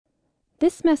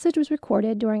This message was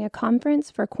recorded during a conference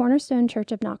for Cornerstone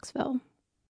Church of Knoxville.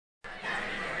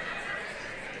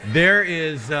 There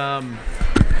is, I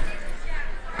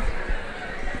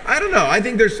don't know, I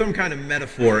think there's some kind of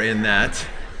metaphor in that.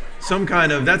 Some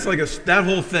kind of, that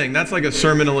whole thing, that's like a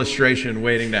sermon illustration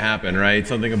waiting to happen, right?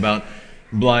 Something about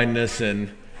blindness, and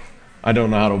I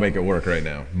don't know how to make it work right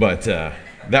now, but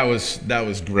that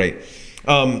was great.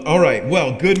 All right,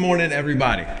 well, good morning,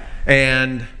 everybody.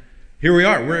 And here we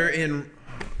are. We're in,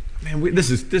 man,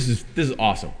 this is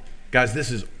awesome. Guys,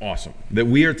 this is awesome that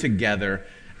we are together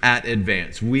at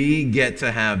Advance. We get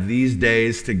to have these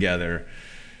days together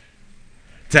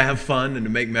to have fun and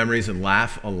to make memories and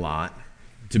laugh a lot,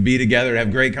 to be together, to have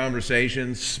great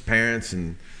conversations, parents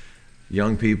and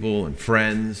young people and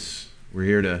friends. We're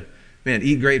here to, man,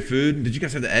 eat great food. Did you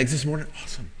guys have the eggs this morning?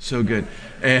 Awesome. So good.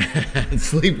 And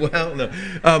sleep well. No.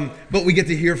 But we get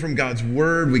to hear from God's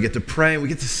word. We get to pray. We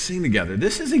get to sing together.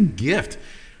 This is a gift.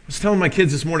 I was telling my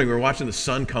kids this morning, we were watching the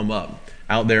sun come up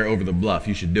out there over the bluff.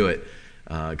 You should do it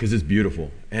because it's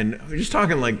beautiful. And we're just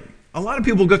talking like a lot of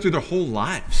people go through their whole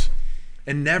lives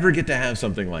and never get to have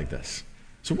something like this.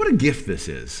 So what a gift this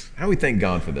is. How do we thank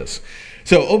God for this?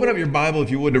 So open up your Bible, if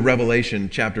you would, to Revelation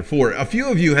chapter 4. A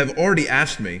few of you have already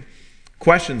asked me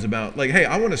questions about, like, hey,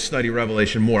 I want to study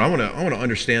Revelation more. I want to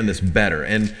understand this better.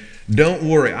 And don't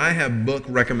worry, I have book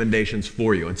recommendations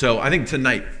for you. And so I think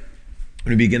tonight,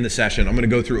 when we begin the session, I'm going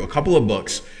to go through a couple of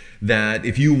books that,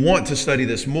 if you want to study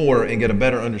this more and get a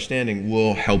better understanding,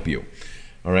 will help you.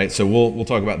 All right, so we'll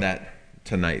talk about that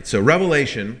tonight. So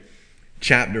Revelation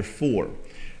chapter 4.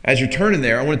 As you're turning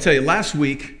there, I want to tell you,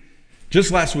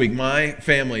 just last week, my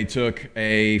family took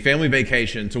a family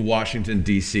vacation to Washington,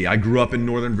 D.C. I grew up in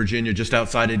Northern Virginia, just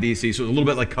outside of D.C., so it was a little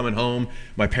bit like coming home.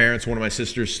 My parents, one of my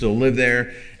sisters, still live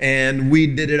there, and we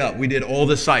did it up. We did all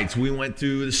the sites. We went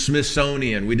to the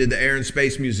Smithsonian. We did the Air and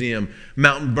Space Museum,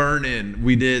 Mount Vernon.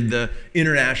 We did the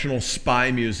International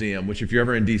Spy Museum, which, if you're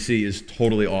ever in D.C., is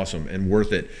totally awesome and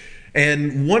worth it.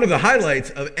 And one of the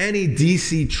highlights of any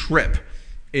D.C. trip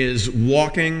is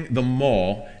walking the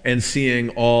mall and seeing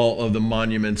all of the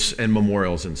monuments and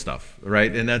memorials and stuff,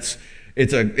 right? And it's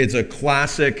a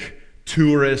classic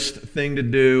tourist thing to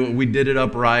do. We did it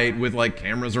up right with like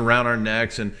cameras around our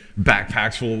necks and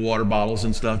backpacks full of water bottles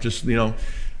and stuff, just,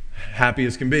 happy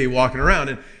as can be walking around.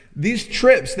 And these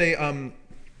trips, when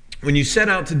you set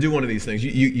out to do one of these things,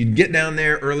 you get down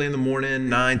there early in the morning,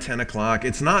 9, 10 o'clock.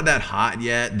 It's not that hot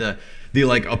yet. The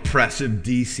like oppressive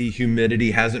DC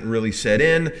humidity hasn't really set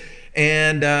in.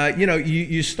 And,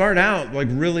 you start out like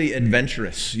really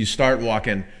adventurous. You start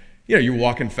walking, you're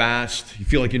walking fast. You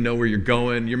feel like you know where you're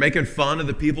going. You're making fun of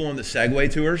the people on the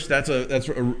Segway tours. That's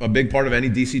a big part of any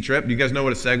DC trip. Do you guys know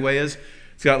what a Segway is?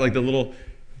 It's got like the little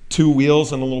 2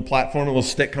 wheels and a little platform, a little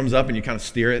stick comes up and you kind of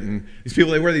steer it. And these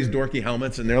people, they wear these dorky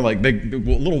helmets and they're like big, a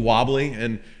little wobbly.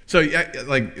 And so look at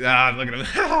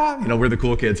them, we're the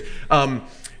cool kids.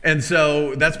 And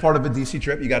so that's part of a DC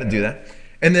trip. You got to do that.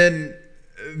 And then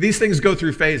these things go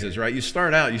through phases, right? You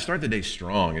start the day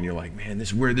strong and you're like, man,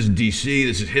 this is DC,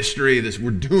 this is history,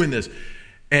 we're doing this.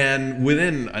 And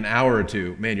within an hour or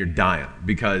two, man, you're dying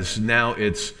because now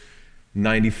it's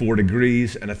 94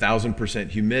 degrees and 1,000%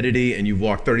 humidity, and you've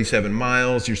walked 37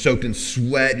 miles. You're soaked in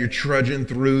sweat. You're trudging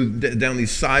down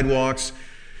these sidewalks.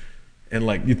 And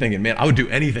like, you're thinking, man, I would do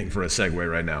anything for a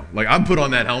Segway right now. Like, I'd put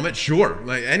on that helmet, sure,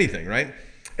 like anything, right?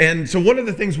 And so one of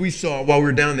the things we saw while we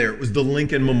were down there was the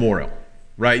Lincoln Memorial,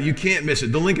 right? You can't miss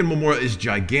it. The Lincoln Memorial is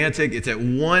gigantic. It's at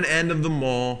one end of the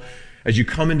mall. As you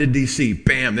come into DC,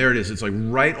 bam, there it is. It's like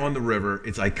right on the river.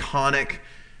 It's iconic,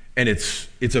 and it's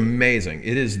amazing.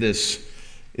 It is this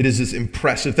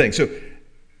impressive thing. So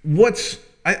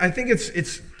I think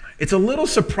it's a little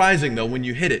surprising though when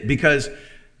you hit it, because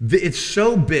it's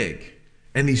so big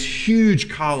and these huge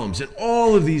columns and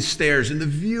all of these stairs, and the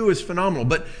view is phenomenal.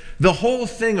 But the whole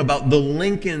thing about the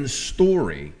Lincoln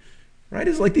story, right,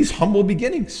 is like these humble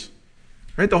beginnings,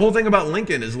 right? The whole thing about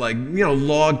Lincoln is like,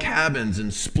 log cabins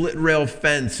and split rail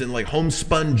fence and like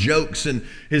homespun jokes and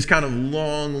his kind of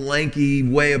long, lanky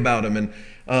way about him.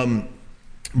 And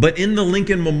but in the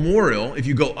Lincoln Memorial, if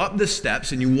you go up the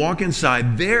steps and you walk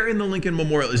inside, there in the Lincoln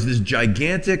Memorial is this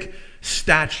gigantic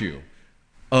statue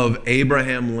of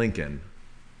Abraham Lincoln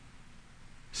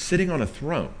sitting on a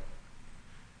throne.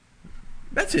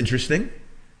 That's interesting.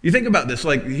 You think about this,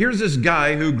 like, here's this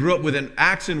guy who grew up with an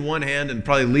axe in one hand and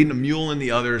probably leading a mule in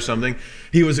the other or something.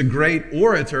 He was a great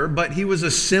orator, but he was a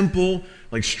simple,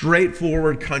 like,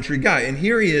 straightforward country guy. And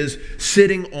here he is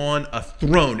sitting on a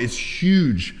throne. It's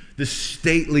huge, this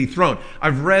stately throne.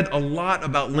 I've read a lot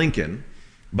about Lincoln,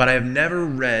 but I have never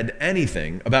read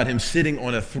anything about him sitting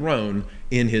on a throne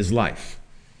in his life.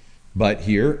 But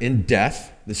here in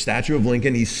death, the statue of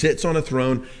Lincoln, he sits on a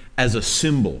throne as a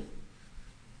symbol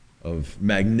of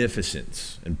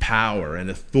magnificence and power and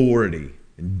authority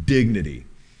and dignity.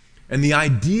 And the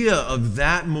idea of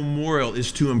that memorial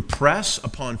is to impress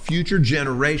upon future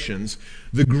generations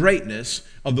the greatness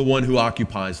of the one who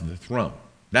occupies the throne.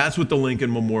 That's what the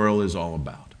Lincoln Memorial is all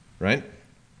about, right?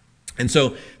 And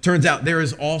so, turns out there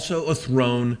is also a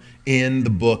throne in the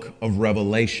book of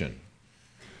Revelation.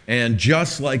 And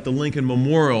just like the Lincoln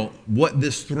Memorial, what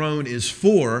this throne is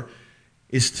for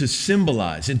is to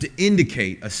symbolize and to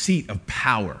indicate a seat of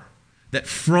power. That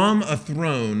from a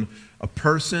throne, a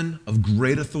person of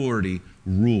great authority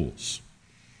rules.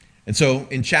 And so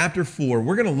in chapter 4,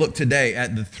 we're going to look today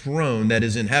at the throne that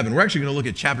is in heaven. We're actually going to look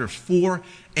at chapters 4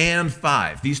 and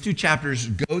 5. These two chapters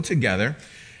go together.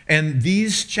 And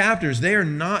these chapters, they are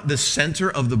not the center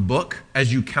of the book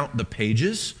as you count the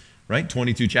pages, right?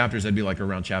 22 chapters, that'd be like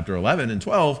around chapter 11 and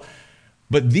 12.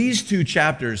 But these two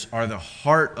chapters are the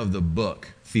heart of the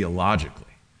book theologically.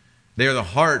 They are the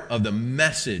heart of the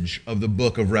message of the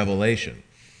book of Revelation.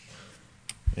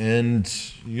 And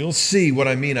you'll see what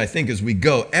I mean, I think, as we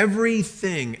go.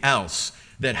 Everything else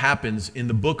that happens in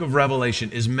the book of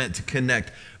Revelation is meant to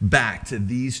connect back to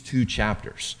these two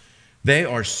chapters. They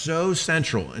are so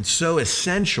central and so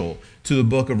essential to the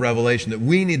book of Revelation that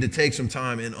we need to take some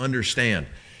time and understand.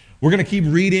 We're going to keep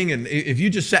reading, and if you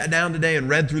just sat down today and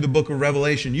read through the book of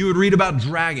Revelation, you would read about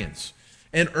dragons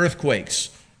and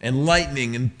earthquakes and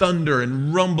lightning and thunder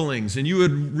and rumblings, and you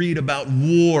would read about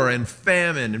war and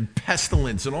famine and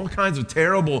pestilence and all kinds of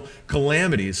terrible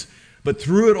calamities. But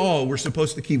through it all, we're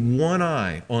supposed to keep one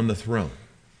eye on the throne.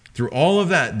 Through all of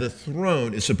that, the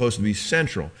throne is supposed to be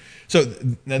central. So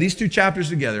now these two chapters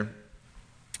together,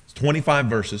 it's 25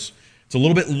 verses. It's a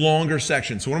little bit longer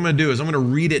section. So what I'm going to do is I'm going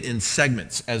to read it in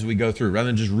segments as we go through, rather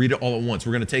than just read it all at once.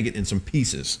 We're going to take it in some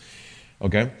pieces,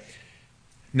 okay?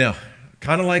 Now,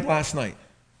 kind of like last night,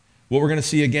 what we're going to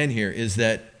see again here is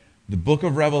that the book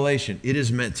of Revelation, it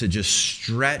is meant to just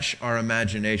stretch our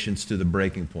imaginations to the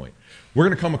breaking point. We're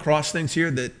going to come across things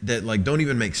here that like don't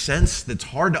even make sense, that's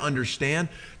hard to understand,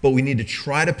 but we need to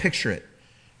try to picture it.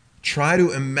 Try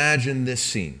to imagine this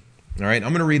scene. All right, I'm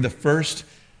going to read the first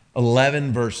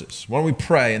 11 verses. Why don't we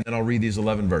pray, and then I'll read these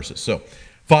 11 verses. So,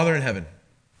 Father in heaven,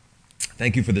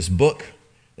 thank you for this book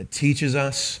that teaches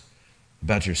us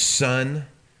about your Son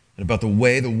and about the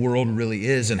way the world really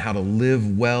is and how to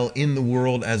live well in the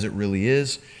world as it really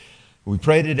is. We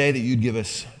pray today that you'd give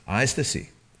us eyes to see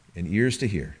and ears to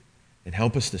hear and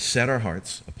help us to set our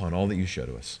hearts upon all that you show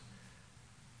to us.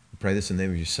 We pray this in the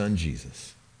name of your Son,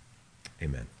 Jesus.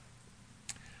 Amen.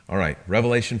 All right,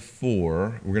 Revelation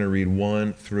 4, we're going to read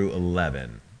 1 through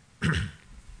 11.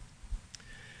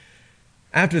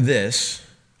 After this,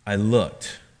 I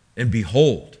looked, and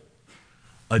behold,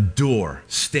 a door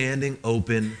standing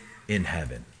open in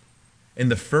heaven. And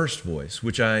the first voice,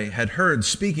 which I had heard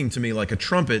speaking to me like a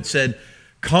trumpet, said,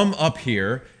 "Come up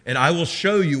here, and I will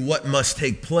show you what must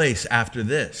take place after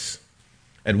this."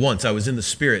 At once I was in the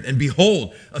Spirit, and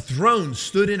behold, a throne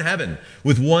stood in heaven,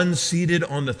 with one seated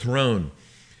on the throne.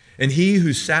 And he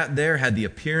who sat there had the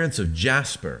appearance of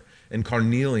jasper and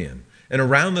carnelian, and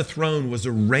around the throne was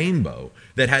a rainbow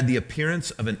that had the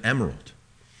appearance of an emerald.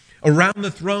 Around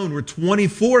the throne were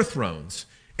 24 thrones,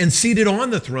 and seated on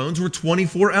the thrones were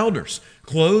 24 elders,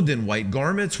 clothed in white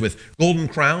garments with golden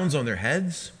crowns on their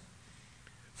heads.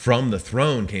 From the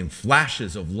throne came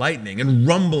flashes of lightning and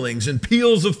rumblings and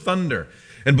peals of thunder.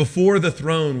 And before the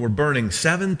throne were burning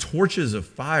 7 torches of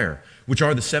fire, which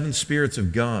are the 7 spirits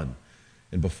of God.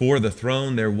 And before the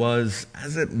throne there was,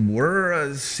 as it were,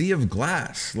 a sea of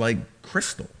glass, like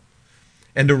crystal.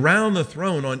 And around the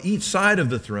throne, on each side of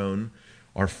the throne,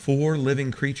 are 4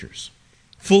 living creatures,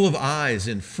 full of eyes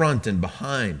in front and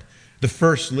behind. The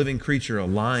first living creature, a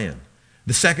lion.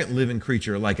 The second living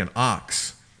creature, like an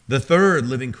ox. The third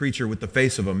living creature with the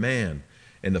face of a man.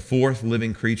 And the fourth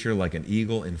living creature, like an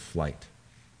eagle in flight.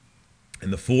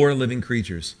 And the 4 living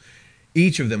creatures,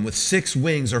 each of them with 6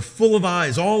 wings, are full of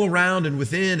eyes all around and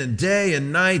within, and day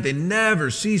and night they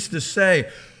never cease to say,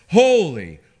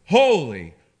 "Holy,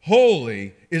 holy,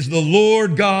 holy is the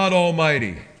Lord God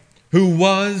Almighty, who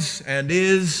was and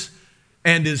is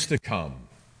to come."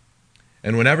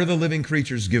 And whenever the living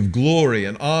creatures give glory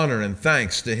and honor and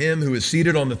thanks to him who is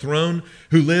seated on the throne,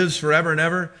 who lives forever and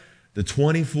ever, the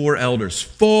 24 elders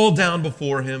fall down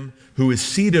before him who is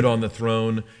seated on the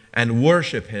throne and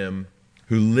worship him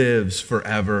who lives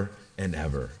forever and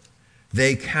ever.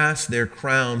 They cast their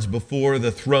crowns before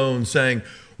the throne, saying,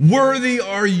 "Worthy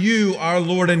are you, our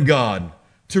Lord and God,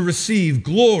 to receive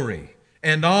glory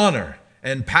and honor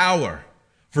and power,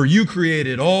 for you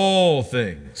created all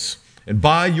things, And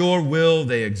by your will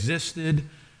they existed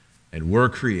and were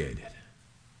created.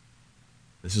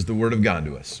 This is the word of God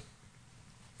to us.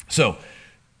 So,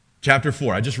 chapter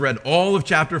 4. I just read all of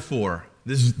chapter 4.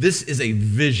 This is a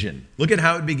vision. Look at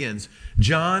how it begins.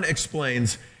 John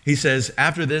explains, he says,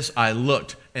 after this I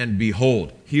looked, and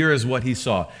behold, here is what he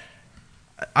saw.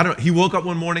 He woke up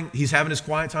one morning, he's having his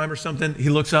quiet time or something. He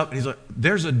looks up and he's like,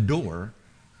 there's a door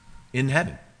in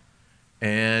heaven.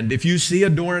 And if you see a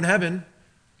door in heaven,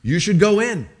 you should go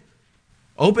in.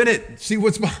 Open it, see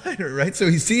what's behind it, right? So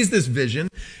he sees this vision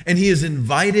and he is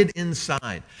invited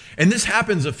inside. And this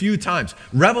happens a few times.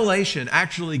 Revelation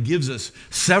actually gives us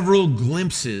several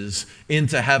glimpses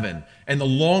into heaven. And the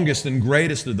longest and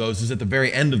greatest of those is at the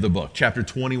very end of the book, chapter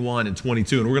 21 and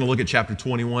 22. And we're going to look at chapter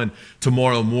 21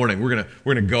 tomorrow morning. We're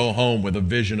going to go home with a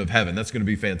vision of heaven. That's going to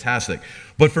be fantastic.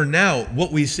 But for now,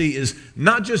 what we see is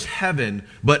not just heaven,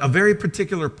 but a very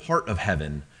particular part of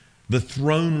heaven, the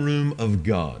throne room of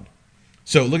God.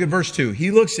 So look at verse 2. He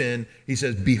looks in, he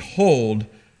says, behold,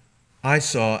 I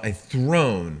saw a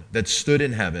throne that stood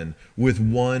in heaven with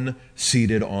one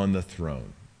seated on the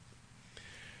throne.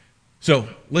 So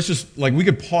let's just, we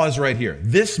could pause right here.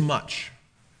 This much,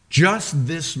 just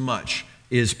this much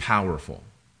is powerful.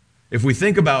 If we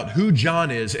think about who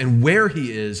John is and where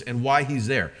he is and why he's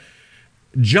there.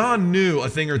 John knew a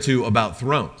thing or two about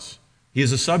thrones. He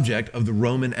is a subject of the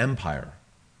Roman Empire.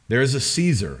 There is a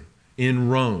Caesar in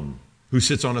Rome who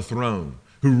sits on a throne,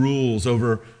 who rules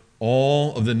over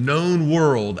all of the known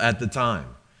world at the time.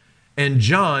 And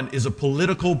John is a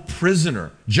political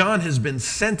prisoner. John has been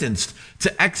sentenced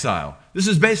to exile. This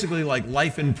is basically like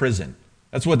life in prison.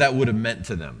 That's what that would have meant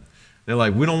to them. They're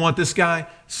like, we don't want this guy,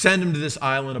 send him to this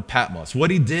island of Patmos.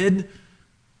 What he did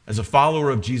as a follower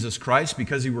of Jesus Christ,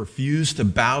 because he refused to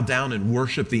bow down and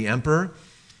worship the emperor,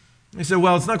 they said,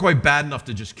 well, it's not quite bad enough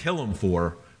to just kill him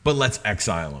for, but let's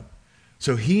exile him.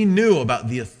 So he knew about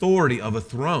the authority of a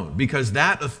throne because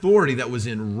that authority that was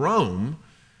in Rome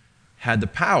had the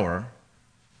power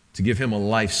to give him a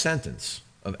life sentence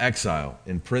of exile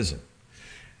in prison.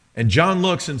 And John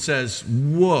looks and says,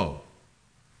 whoa,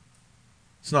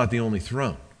 it's not the only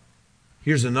throne.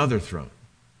 Here's another throne,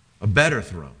 a better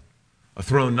throne, a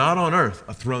throne not on earth,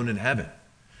 a throne in heaven.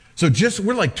 So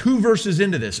we're like 2 verses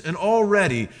into this, and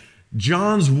already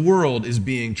John's world is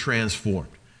being transformed.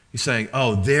 He's saying,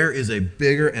 oh, there is a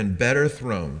bigger and better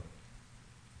throne.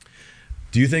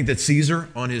 Do you think that Caesar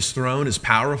on his throne is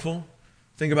powerful?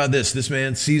 Think about this. This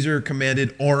man, Caesar,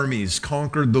 commanded armies,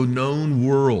 conquered the known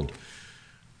world.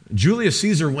 Julius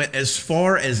Caesar went as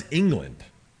far as England,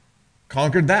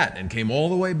 conquered that, and came all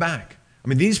the way back. I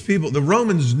mean, these people, the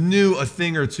Romans knew a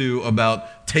thing or two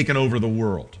about taking over the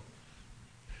world.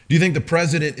 Do you think the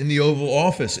president in the Oval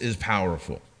Office is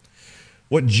powerful?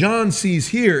 What John sees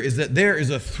here is that there is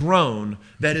a throne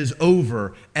that is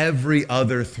over every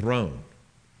other throne.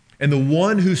 And the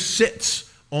one who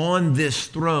sits on this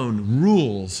throne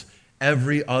rules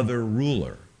every other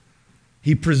ruler.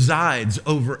 He presides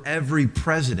over every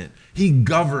president. He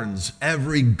governs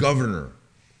every governor.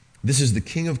 This is the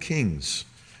King of Kings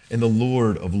and the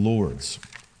Lord of Lords.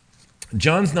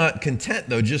 John's not content,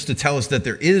 though, just to tell us that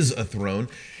there is a throne.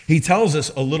 He tells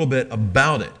us a little bit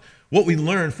about it. What we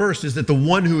learn first is that the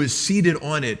one who is seated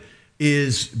on it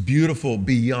is beautiful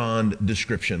beyond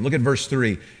description. Look at verse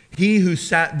 3. He who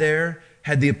sat there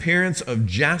had the appearance of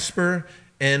jasper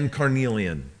and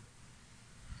carnelian.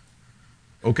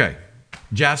 Okay,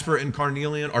 jasper and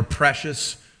carnelian are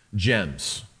precious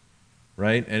gems,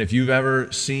 right? And if you've ever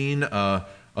seen a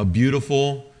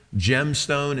beautiful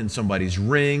gemstone in somebody's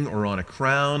ring or on a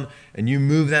crown, and you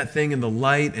move that thing in the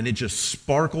light and it just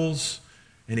sparkles,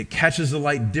 and it catches the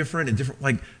light different and different,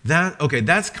 like that. Okay,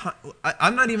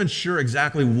 I'm not even sure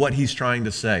exactly what he's trying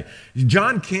to say.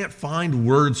 John can't find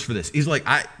words for this. He's like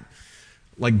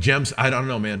gems, I don't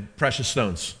know, man. Precious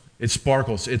stones. It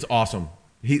sparkles. It's awesome.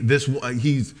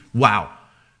 Wow.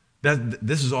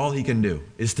 This is all he can do,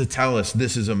 is to tell us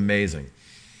this is amazing.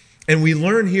 And we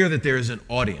learn here that there is an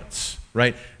audience,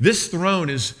 right? This throne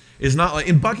is not like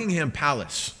in Buckingham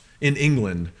Palace in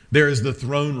England, there is the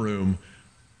throne room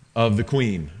of the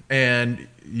Queen. And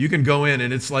you can go in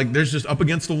and it's like there's just up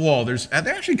against the wall. They're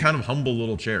actually kind of humble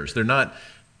little chairs. They're not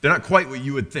quite what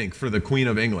you would think for the Queen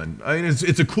of England. I mean,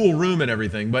 it's a cool room and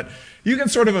everything, but you can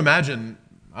sort of imagine,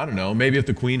 I don't know, maybe if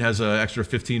the Queen has an extra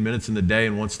 15 minutes in the day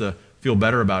and wants to feel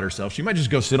better about herself, she might just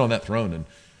go sit on that throne,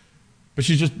 but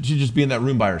she'd just be in that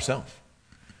room by herself.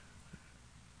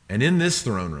 And in this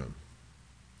throne room,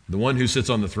 the one who sits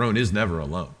on the throne is never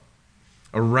alone.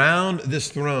 Around this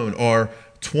throne are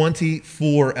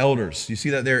 24 elders. You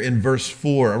see that there in verse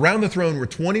 4. Around the throne were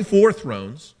 24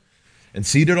 thrones, And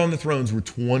seated on the thrones were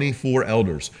 24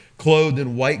 elders, clothed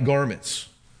in white garments,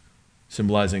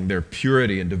 symbolizing their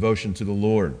purity and devotion to the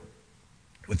Lord,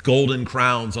 with golden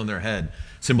crowns on their head,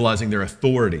 symbolizing their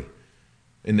authority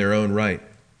in their own right.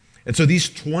 And so these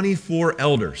 24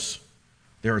 elders,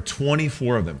 there are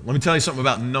 24 of them. Let me tell you something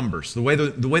about numbers, the way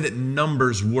that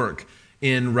numbers work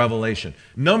in Revelation.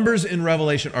 Numbers in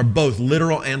Revelation are both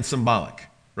literal and symbolic,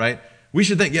 right? We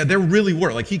should think, yeah, there really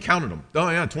were. Like he counted them. Oh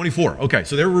yeah, 24. Okay,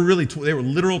 so there were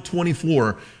literal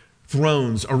 24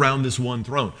 thrones around this one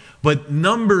throne. But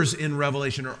numbers in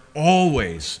Revelation are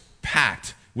always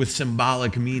packed with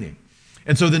symbolic meaning.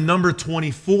 And so the number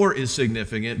 24 is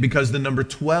significant because the number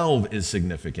 12 is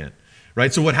significant,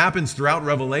 right? So what happens throughout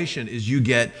Revelation is you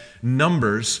get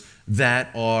numbers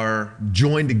that are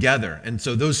joined together. And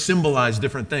so those symbolize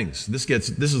different things. This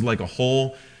is like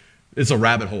it's a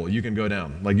rabbit hole you can go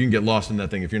down. Like you can get lost in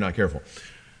that thing if you're not careful.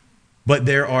 But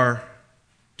there are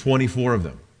 24 of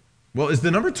them. Well, is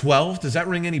the number 12, does that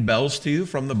ring any bells to you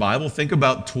from the Bible? Think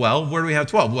about 12. Where do we have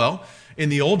 12? Well, in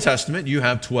the Old Testament, you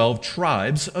have 12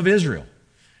 tribes of Israel.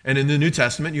 And in the New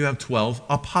Testament, you have 12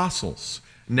 apostles.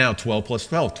 Now 12 plus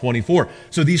 12, 24.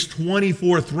 So these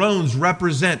 24 thrones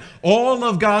represent all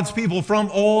of God's people from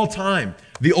all time.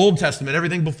 The Old Testament,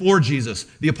 everything before Jesus.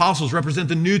 The apostles represent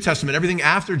the New Testament, everything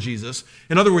after Jesus.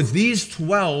 In other words, these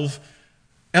 12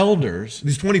 elders,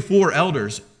 these 24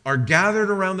 elders, are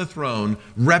gathered around the throne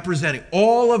representing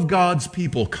all of God's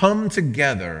people come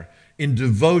together in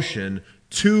devotion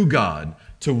to God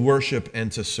to worship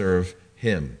and to serve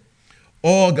Him.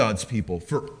 All God's people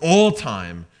for all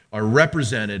time are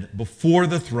represented before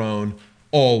the throne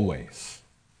always.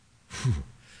 Whew,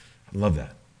 I love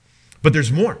that. But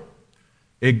there's more.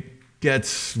 It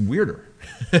gets weirder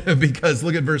because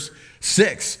look at verse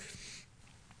 6.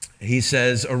 He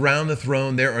says, around the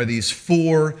throne there are these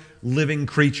 4 living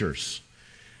creatures,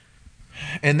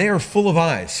 and they are full of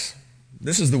eyes.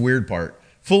 This is the weird part.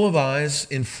 Full of eyes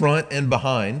in front and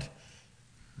behind.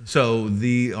 So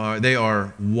they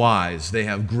are wise. They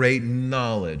have great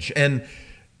knowledge. And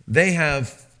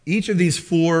each of these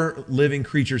 4 living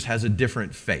creatures has a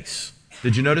different face.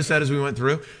 Did you notice that as we went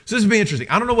through? So this would be interesting.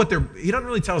 I don't know he doesn't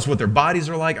really tell us what their bodies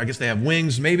are like. I guess they have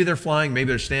wings. Maybe they're flying. Maybe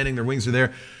they're standing. Their wings are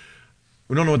there.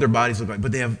 We don't know what their bodies look like,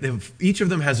 but each of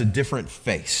them has a different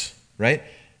face, right?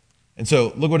 And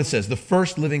so look what it says. The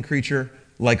first living creature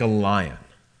like a lion.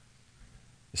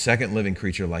 The second living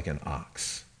creature like an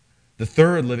ox. The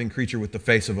third living creature with the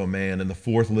face of a man, and the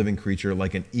fourth living creature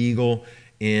like an eagle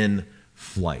in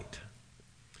flight.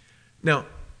 Now,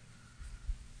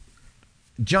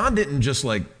 John didn't just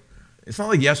it's not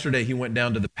like yesterday he went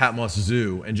down to the Patmos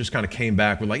Zoo and just kind of came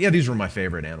back with yeah, these were my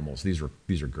favorite animals. These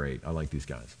are great. I like these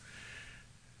guys.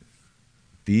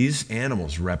 These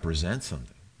animals represent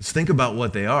something. Let's think about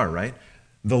what they are, right?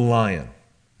 The lion,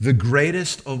 the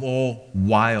greatest of all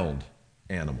wild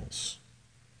animals.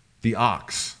 The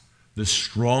ox, the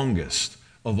strongest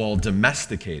of all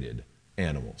domesticated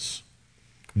animals.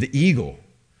 The eagle,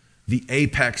 the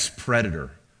apex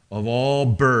predator of all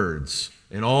birds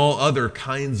and all other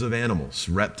kinds of animals,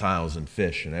 reptiles and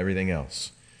fish and everything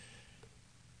else.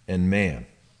 And man,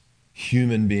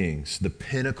 human beings, the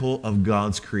pinnacle of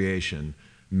God's creation,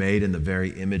 made in the very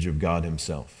image of God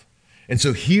Himself. And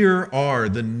so here are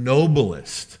the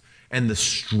noblest and the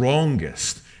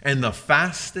strongest and the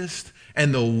fastest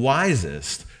and the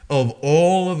wisest of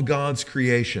all of God's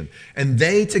creation. And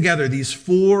they together, these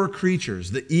 4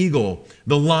 creatures, the eagle,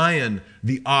 the lion,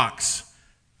 the ox,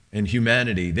 and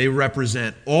humanity, they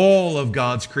represent all of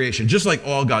God's creation. Just like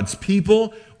all God's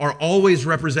people are always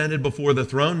represented before the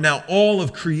throne, now all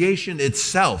of creation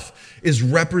itself is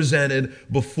represented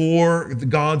before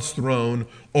God's throne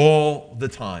all the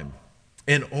time.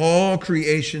 And all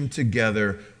creation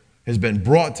together has been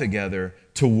brought together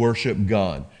to worship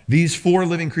God. These 4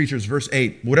 living creatures, verse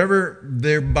 8, whatever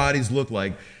their bodies look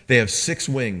like, they have 6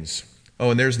 wings.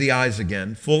 Oh, and there's the eyes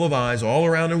again, full of eyes all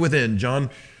around and within. John,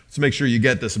 let's make sure you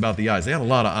get this about the eyes. They have a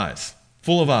lot of eyes,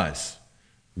 full of eyes,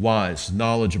 wise,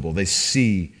 knowledgeable. They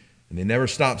see, and they never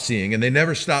stop seeing, and they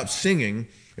never stop singing.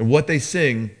 And what they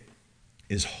sing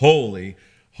is holy,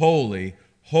 holy,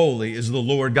 holy is the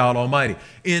Lord God Almighty.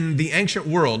 In the ancient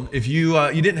world, if you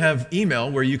didn't have email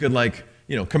where you could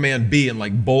Command B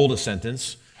and bold a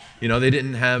sentence, they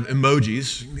didn't have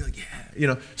emojis. You'd be like,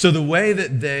 yeah, So the way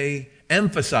that they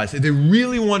emphasized, if they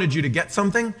really wanted you to get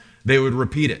something, they would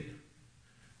repeat it.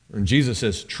 And Jesus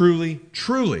says, truly,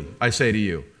 truly, I say to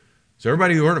you. So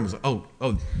everybody who heard him was like,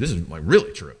 oh, this is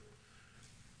really true.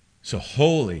 So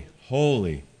holy,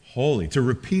 holy, holy. To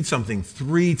repeat something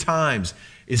 3 times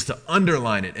is to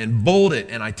underline it and bold it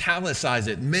and italicize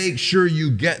it. Make sure you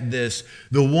get this.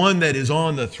 The one that is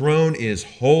on the throne is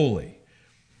holy.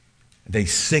 They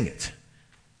sing it.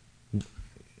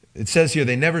 It says here,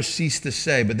 they never cease to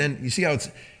say, but then you see how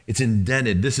it's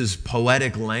indented. This is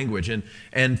poetic language.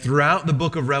 And throughout the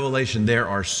book of Revelation, there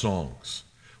are songs.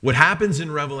 What happens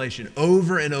in Revelation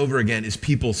over and over again is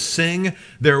people sing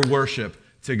their worship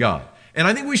to God. And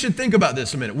I think we should think about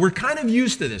this a minute. We're kind of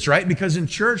used to this, right? Because in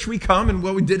church we come, and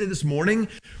what we did it this morning,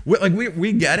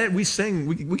 we get it. We sing.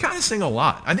 We kind of sing a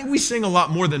lot. I think we sing a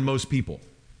lot more than most people,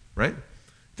 right?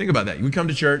 Think about that. We come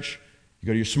to church, you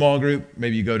go to your small group,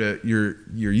 maybe you go to your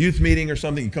youth meeting or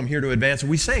something, you come here to Advance,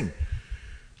 and we sing.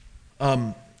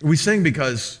 We sing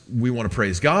because we want to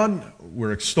praise God.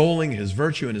 We're extolling His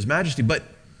virtue and His majesty, but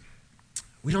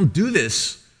we don't do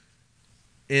this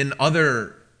in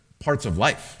other parts of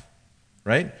life,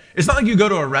 right? It's not like you go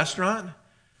to a restaurant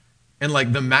and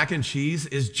like the mac and cheese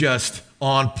is just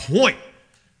on point.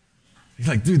 You're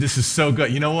like, dude, this is so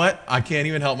good. You know what? I can't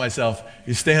even help myself.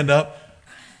 You stand up,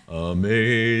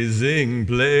 amazing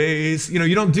place.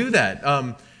 You don't do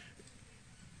that.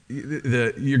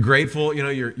 You're grateful.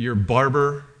 Your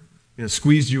barber,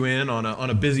 squeezed you in on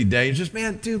a busy day. You're just,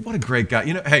 man, dude, what a great guy.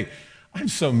 Hey, I'm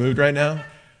so moved right now.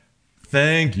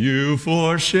 Thank you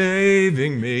for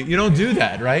shaving me. You don't do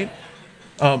that, right?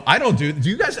 I don't do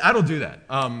that.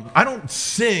 I don't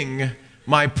sing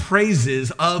my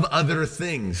praises of other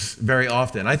things very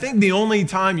often. I think the only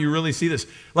time you really see this,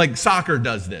 like soccer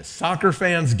does this. Soccer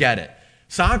fans get it.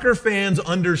 Soccer fans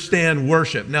understand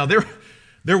worship. Now,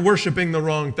 they're worshiping the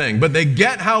wrong thing, but they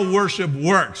get how worship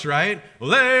works, right?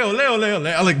 Ole, ole, ole,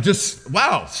 ole. Like just,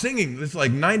 wow, singing. It's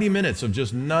like 90 minutes of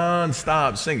just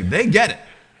nonstop singing. They get it.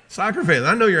 Soccer fans,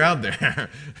 I know you're out there.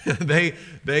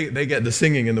 They get the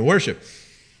singing and the worship.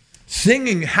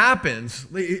 Singing happens,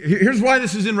 here's why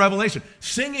this is in Revelation.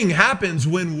 Singing happens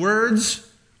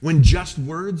when just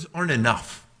words aren't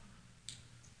enough.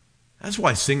 That's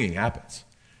why singing happens.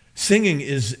 Singing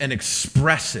is an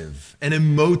expressive, an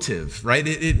emotive, right?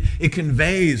 It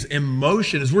conveys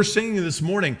emotion. As we're singing this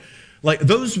morning, like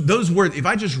those words, if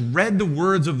I just read the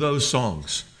words of those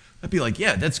songs, I'd be like,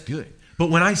 yeah, that's good. But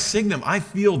when I sing them, I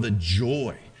feel the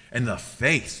joy and the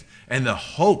faith and the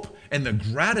hope and the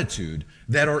gratitude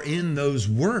that are in those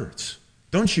words.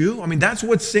 Don't you? I mean, that's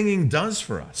what singing does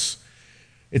for us.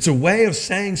 It's a way of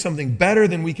saying something better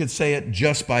than we could say it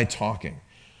just by talking.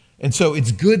 And so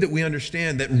it's good that we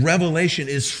understand that Revelation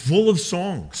is full of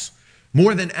songs,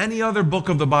 more than any other book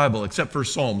of the Bible, except for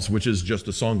Psalms, which is just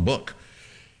a song book.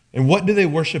 And what do they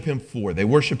worship Him for? They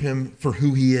worship Him for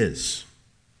who He is.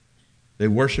 They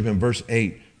worship Him, verse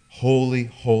 8, holy,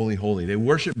 holy, holy. They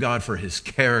worship God for His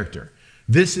character.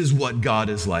 This is what God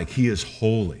is like. He is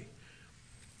holy.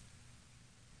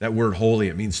 That word holy,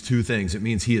 it means two things. It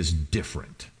means He is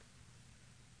different,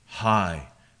 high,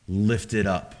 lifted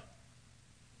up,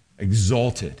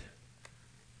 exalted,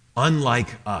 unlike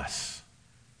us.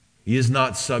 He is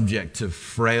not subject to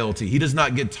frailty. He does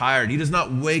not get tired. He does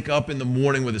not wake up in the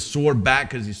morning with a sore back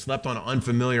because he slept on an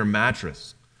unfamiliar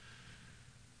mattress.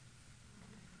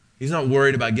 He's not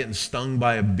worried about getting stung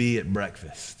by a bee at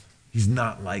breakfast. He's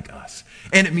not like us.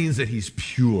 And it means that He's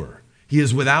pure. He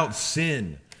is without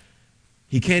sin.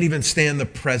 He can't even stand the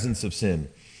presence of sin.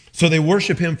 So they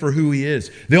worship Him for who He is.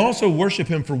 They also worship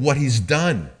Him for what He's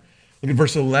done. Look at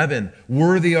verse 11.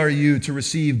 Worthy are you to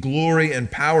receive glory and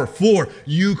power, for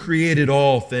you created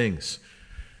all things.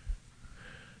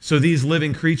 So these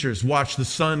living creatures watch the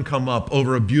sun come up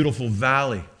over a beautiful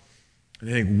valley. And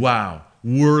they think, wow,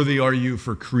 worthy are you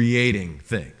for creating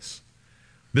things.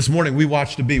 This morning we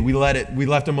watched a bee. We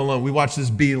left him alone. We watched this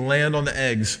bee land on the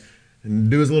eggs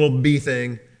and do his little bee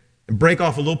thing and break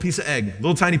off a little piece of egg, a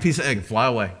little tiny piece of egg and fly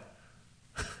away.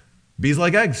 Bees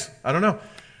like eggs. I don't know.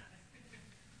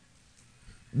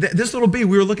 This little bee,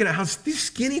 we were looking at how these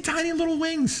skinny, tiny little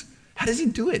wings. How does he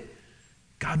do it?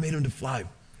 God made him to fly.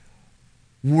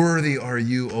 Worthy are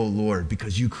you, O Lord,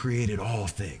 because you created all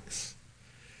things.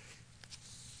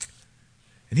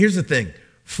 And here's the thing.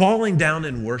 Falling down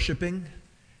and worshiping,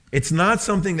 it's not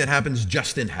something that happens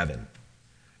just in heaven.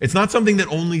 It's not something that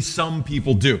only some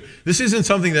people do. This isn't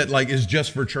something that is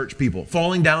just for church people.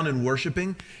 Falling down and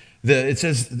worshiping, it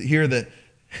says here that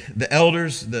the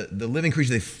elders, the living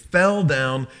creatures, they fell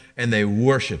down and they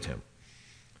worshiped Him.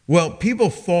 Well, people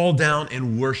fall down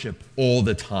and worship all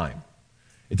the time.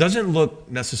 It doesn't look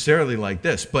necessarily like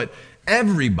this, but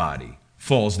everybody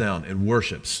falls down and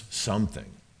worships something.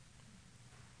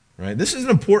 Right? This is an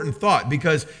important thought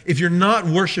because if you're not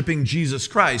worshiping Jesus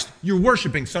Christ, you're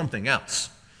worshiping something else.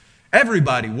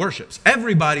 Everybody worships.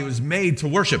 Everybody was made to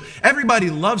worship. Everybody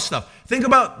loves stuff. Think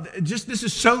about this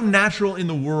is so natural in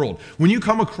the world. When you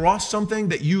come across something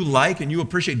that you like and you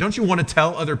appreciate, don't you want to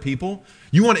tell other people?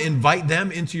 You want to invite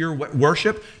them into your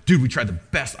worship? Dude, we tried the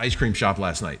best ice cream shop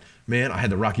last night. Man, I had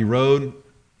the Rocky Road.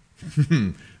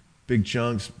 Big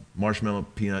chunks, marshmallow,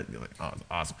 peanut. You're like, oh,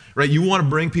 awesome. Right? You want to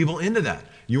bring people into that.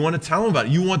 You want to tell them about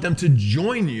it. You want them to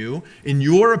join you in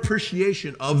your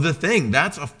appreciation of the thing.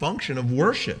 That's a function of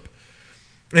worship.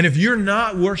 And if you're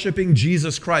not worshiping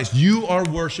Jesus Christ, you are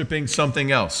worshiping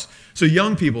something else. So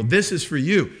young people, this is for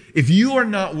you. If you are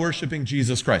not worshiping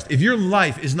Jesus Christ, if your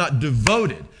life is not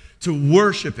devoted to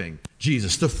worshiping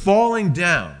Jesus, to falling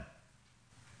down,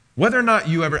 whether or not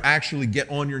you ever actually get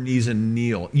on your knees and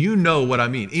kneel, you know what I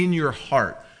mean, in your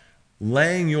heart,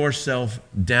 laying yourself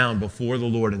down before the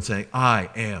Lord and saying, I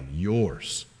am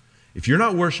yours. If you're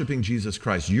not worshiping Jesus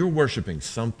Christ, you're worshiping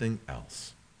something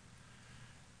else.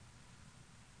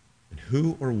 And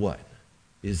who or what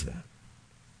is that?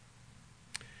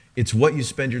 It's what you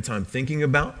spend your time thinking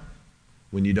about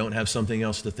when you don't have something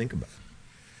else to think about.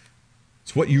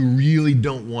 It's what you really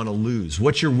don't want to lose,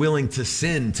 what you're willing to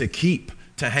sin, to keep,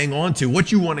 to hang on to,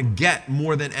 what you want to get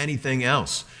more than anything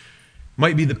else.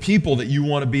 Might be the people that you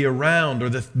want to be around or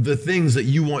the things that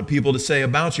you want people to say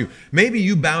about you. Maybe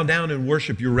you bow down and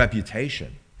worship your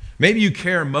reputation. Maybe you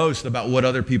care most about what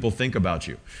other people think about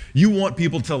you. You want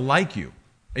people to like you,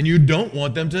 and you don't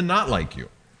want them to not like you.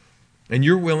 And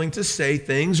you're willing to say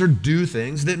things or do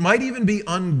things that might even be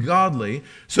ungodly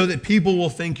so that people will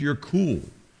think you're cool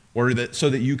or so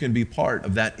that you can be part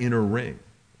of that inner ring.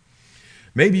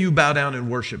 Maybe you bow down and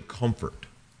worship comfort.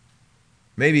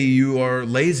 Maybe you are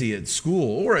lazy at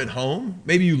school or at home.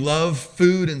 Maybe you love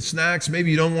food and snacks.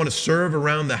 Maybe you don't want to serve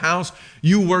around the house.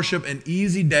 You worship an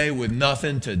easy day with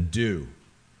nothing to do.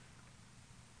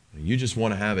 You just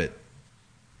want to have it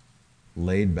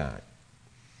laid back.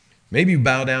 Maybe you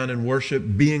bow down and worship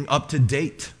being up to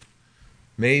date.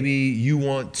 Maybe you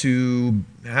want to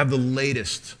have the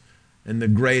latest and the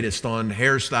greatest on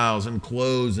hairstyles and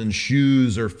clothes and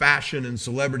shoes or fashion and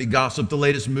celebrity gossip, the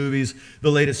latest movies,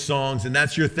 the latest songs, and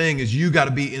that's your thing, is you got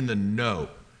to be in the know.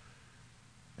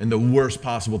 And the worst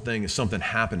possible thing is something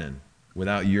happening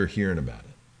without your hearing about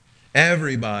it.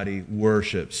 Everybody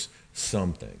worships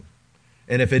something.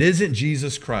 And if it isn't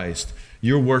Jesus Christ,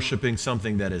 you're worshiping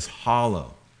something that is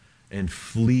hollow and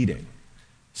fleeting,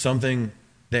 something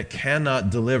that cannot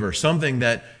deliver, something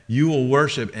that you will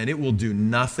worship and it will do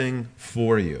nothing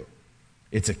for you.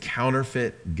 It's a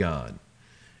counterfeit God.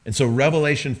 And so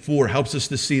Revelation 4 helps us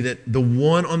to see that the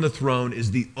one on the throne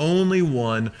is the only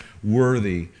one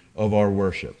worthy of our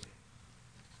worship.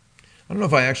 I don't know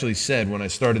if I actually said when I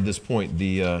started this point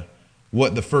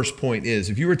what the first point is.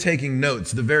 If you were taking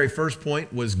notes, the very first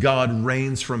point was God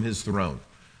reigns from his throne.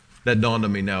 That dawned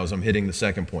on me now as I'm hitting the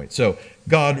second point. So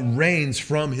God reigns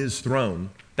from his throne.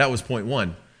 That was point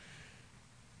one.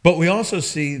 But we also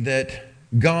see that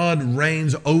God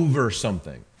reigns over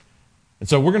something. And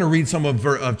so we're going to read some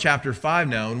of chapter 5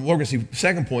 now, and we're going to see the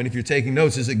second point, if you're taking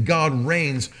notes, is that God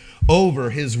reigns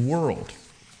over his world.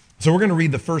 So we're going to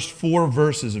read the first 4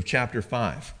 verses of chapter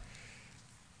 5.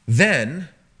 Then,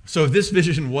 so if this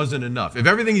vision wasn't enough, if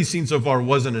everything he's seen so far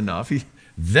wasn't enough,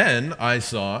 then I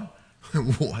saw,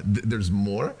 there's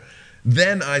more.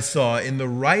 Then I saw in the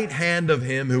right hand of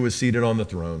him who was seated on the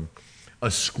throne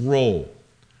a scroll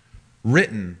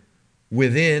written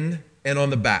within and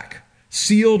on the back,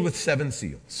 sealed with 7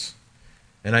 seals.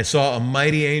 And I saw a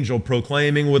mighty angel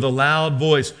proclaiming with a loud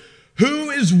voice, "Who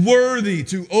is worthy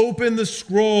to open the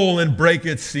scroll and break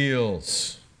its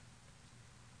seals?"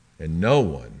 And no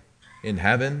one in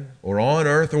heaven or on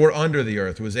earth or under the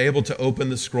earth was able to open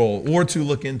the scroll or to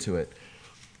look into it.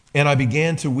 And I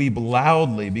began to weep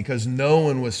loudly because no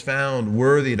one was found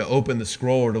worthy to open the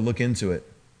scroll or to look into it.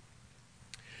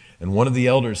 And one of the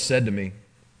elders said to me,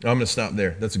 I'm going to stop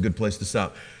there. That's a good place to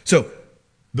stop. So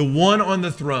the one on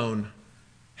the throne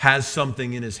has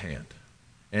something in his hand,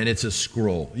 and it's a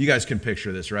scroll. You guys can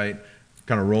picture this, right?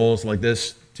 Kind of rolls like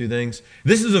this, 2 things.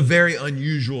 This is a very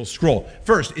unusual scroll.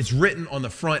 First, it's written on the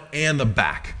front and the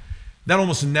back. That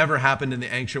almost never happened in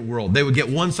the ancient world. They would get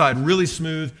one side really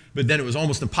smooth, but then it was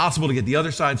almost impossible to get the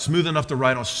other side smooth enough to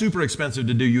write on, super expensive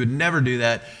to do. You would never do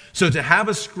that. So to have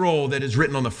a scroll that is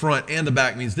written on the front and the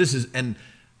back means this is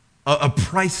a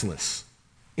priceless,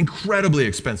 incredibly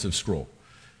expensive scroll.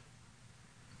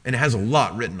 And it has a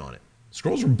lot written on it.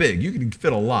 Scrolls are big. You can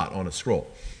fit a lot on a scroll.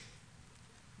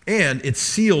 And it's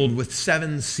sealed with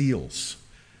 7 seals.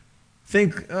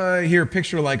 Think here,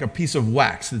 picture like a piece of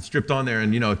wax that's dripped on there,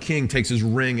 and a king takes his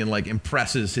ring and like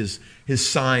impresses his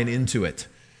sign into it.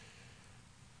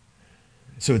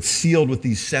 So it's sealed with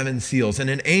these 7 seals. And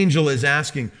an angel is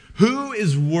asking, who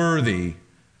is worthy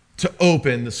to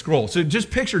open the scroll? So just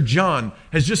picture John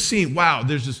has just seen, wow,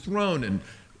 there's this throne and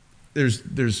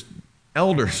there's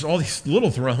elders, all these little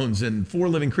thrones and 4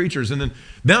 living creatures. And then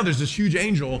now there's this huge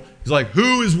angel. He's like,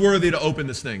 who is worthy to open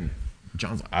this thing?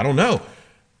 John's like, I don't know.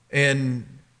 And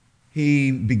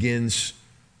he begins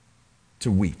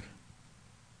to weep.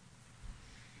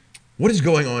 What is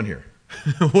going on here?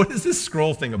 What is this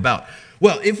scroll thing about?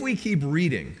 Well, if we keep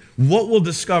reading, what we'll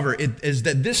discover is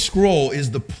that this scroll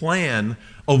is the plan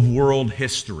of world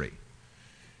history,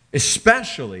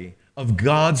 especially of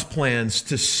God's plans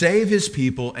to save his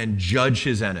people and judge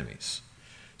his enemies.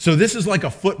 So this is like a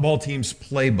football team's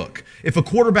playbook. If a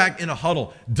quarterback in a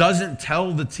huddle doesn't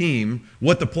tell the team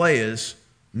what the play is,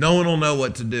 no one will know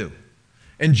what to do.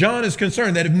 And John is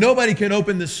concerned that if nobody can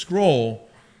open this scroll,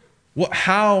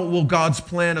 how will God's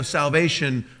plan of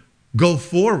salvation go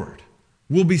forward?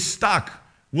 We'll be stuck.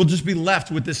 We'll just be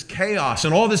left with this chaos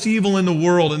and all this evil in the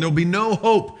world, and there'll be no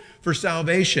hope for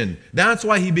salvation. That's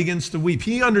why he begins to weep.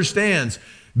 He understands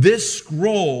this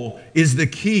scroll is the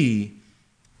key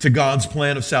to God's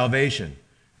plan of salvation.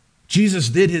 Jesus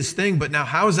did his thing, but now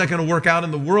how is that going to work out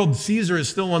in the world? Caesar is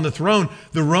still on the throne.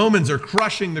 The Romans are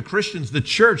crushing the Christians. The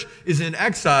church is in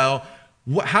exile.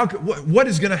 What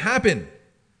is going to happen?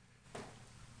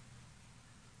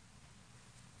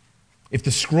 If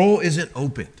the scroll isn't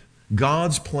opened,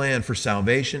 God's plan for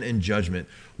salvation and judgment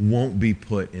won't be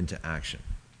put into action.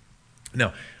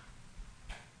 Now,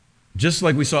 just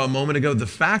like we saw a moment ago, the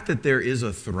fact that there is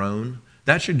a throne,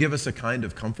 that should give us a kind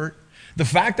of comfort. The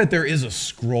fact that there is a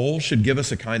scroll should give us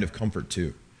a kind of comfort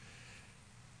too.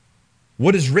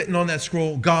 What is written on that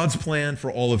scroll? God's plan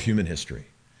for all of human history.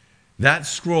 That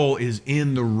scroll is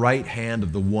in the right hand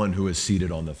of the one who is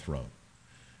seated on the throne.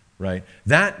 Right?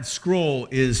 That scroll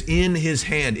is in his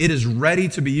hand. It is ready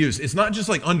to be used. It's not just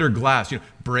like under glass,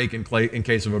 break in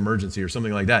case of emergency or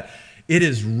something like that. It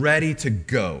is ready to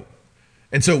go.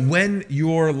 And so when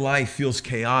your life feels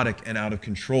chaotic and out of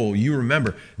control, you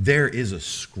remember there is a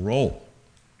scroll.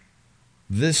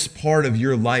 This part of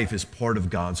your life is part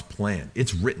of God's plan.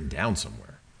 It's written down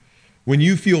somewhere. When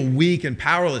you feel weak and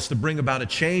powerless to bring about a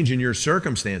change in your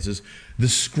circumstances, the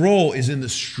scroll is in the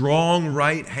strong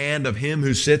right hand of him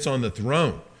who sits on the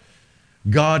throne.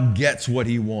 God gets what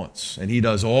he wants, and he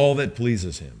does all that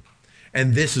pleases him.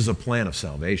 And this is a plan of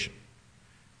salvation.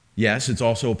 Yes, it's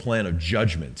also a plan of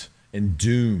judgment and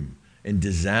doom and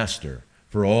disaster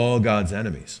for all God's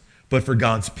enemies. But for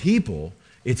God's people,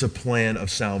 it's a plan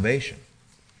of salvation.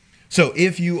 So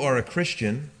if you are a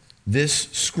Christian, this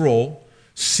scroll,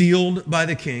 sealed by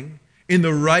the King, in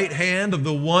the right hand of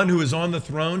the one who is on the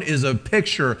throne, is a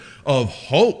picture of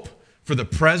hope for the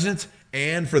present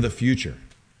and for the future.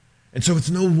 And so it's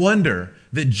no wonder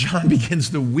that John begins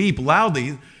to weep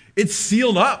loudly. It's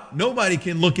sealed up. Nobody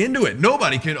can look into it.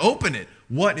 Nobody can open it.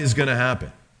 What is going to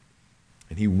happen?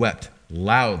 And he wept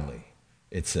loudly,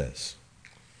 it says.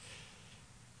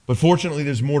 But fortunately,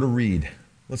 there's more to read.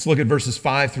 Let's look at verses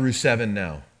 5 through 7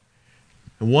 now.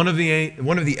 And one of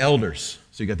the elders,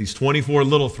 so you got these 24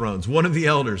 little thrones, one of the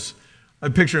elders, I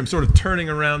picture him sort of turning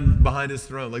around behind his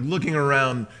throne, like looking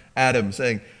around at him,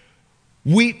 saying,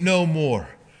 "Weep no more.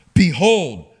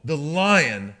 Behold, the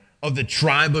Lion of the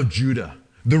tribe of Judah,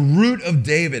 the Root of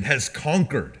David, has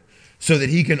conquered, so that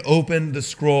he can open the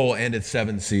scroll and its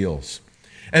 7 seals.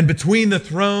 And between the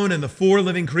throne and the 4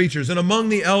 living creatures, and among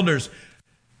the elders,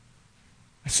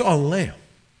 I saw a lamb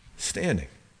standing,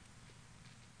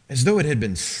 as though it had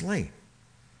been slain,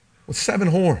 with 7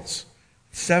 horns,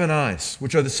 7 eyes,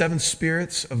 which are the 7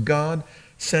 spirits of God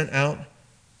sent out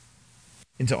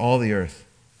into all the earth.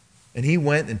 And he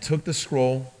went and took the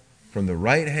scroll from the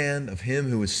right hand of him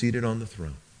who was seated on the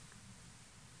throne."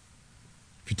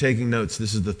 If you're taking notes,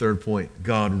 this is the third point.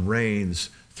 God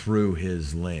reigns through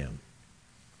his Lamb.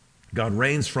 God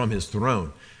reigns from his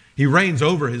throne. He reigns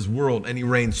over his world, and he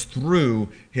reigns through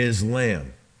his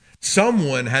Lamb.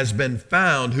 Someone has been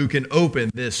found who can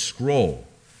open this scroll.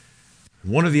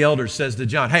 One of the elders says to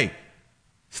John, "Hey,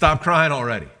 stop crying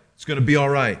already. It's going to be all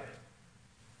right."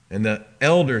 And the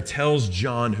elder tells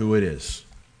John who it is.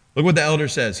 Look what the elder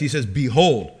says. He says,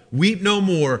 "Behold, weep no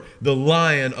more, the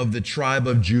Lion of the tribe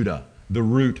of Judah, the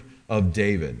Root of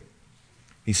David."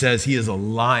 He says he is a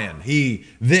lion.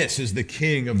 This is the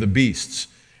king of the beasts.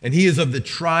 And he is of the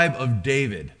tribe of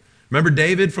David. Remember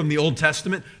David from the Old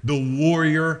Testament? The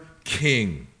warrior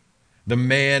king. The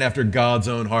man after God's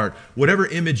own heart. Whatever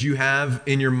image you have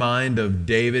in your mind of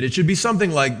David, it should be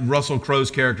something like Russell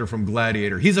Crowe's character from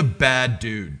Gladiator. He's a bad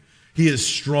dude. He is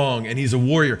strong and he's a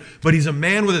warrior, but he's a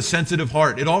man with a sensitive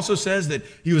heart. It also says that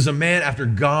he was a man after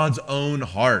God's own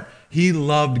heart. He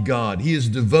loved God. He is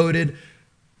devoted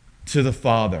to the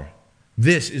Father.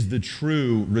 This is the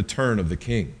true return of the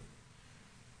King.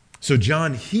 So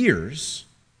John hears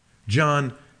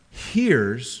that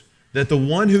the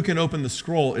one who can open the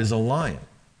scroll is a lion.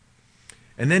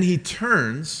 And then he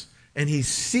turns and he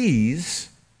sees.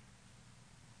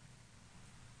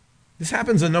 This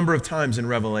happens a number of times in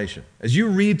Revelation. As you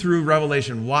read through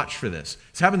Revelation, watch for this.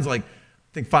 This happens like, I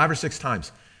think 5 or 6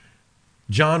 times.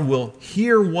 John will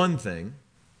hear one thing,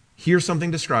 hear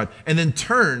something described, and then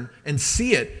turn and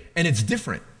see it, and it's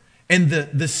different. And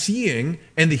the seeing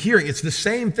and the hearing, it's the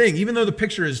same thing, even though the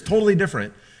picture is totally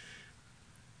different.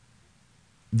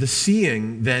 The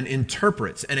seeing then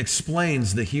interprets and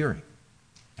explains the hearing.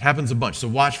 It happens a bunch, so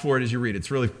watch for it as you read.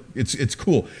 It's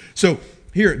cool. So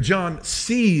here, John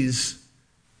sees,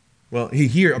 he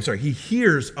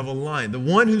hears of a lion. The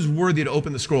one who's worthy to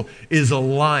open the scroll is a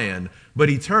lion, but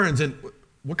he turns and,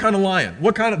 what kind of lion?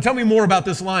 Tell me more about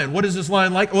this lion. What is this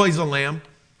lion like? Oh, he's a lamb.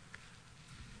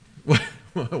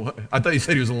 I thought you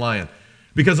said he was a lion.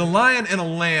 Because a lion and a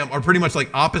lamb are pretty much like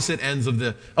opposite ends of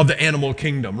the animal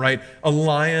kingdom, right? A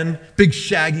lion, big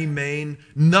shaggy mane,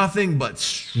 nothing but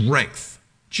strength.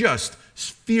 Just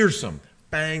fearsome,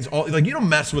 bangs, you don't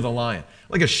mess with a lion.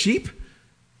 Like a sheep,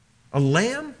 a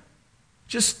lamb,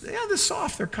 they're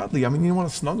soft, they're cuddly. I mean, you want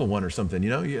to snuggle one or something,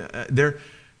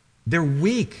 they're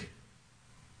weak,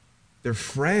 they're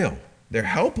frail, they're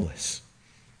helpless.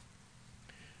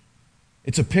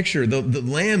 It's a picture, the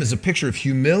lamb is a picture of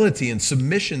humility and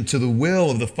submission to the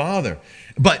will of the Father.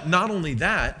 But not only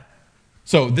that,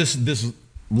 so this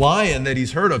lion that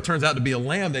he's heard of turns out to be a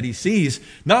lamb that he sees.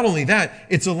 Not only that,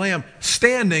 it's a lamb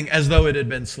standing as though it had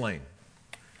been slain.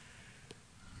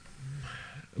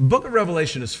 The book of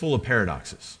Revelation is full of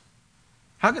paradoxes.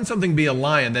 How can something be a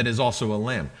lion that is also a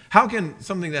lamb? How can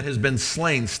something that has been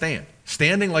slain stand?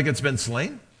 Standing like it's been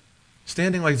slain?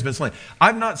 Standing like it's been slain.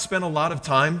 I've not spent a lot of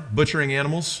time butchering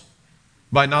animals.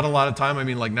 By not a lot of time, I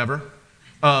mean like never.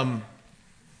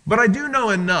 But I do know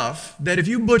enough that if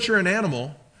you butcher an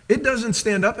animal, it doesn't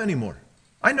stand up anymore.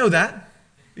 I know that.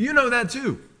 You know that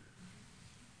too.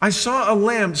 I saw a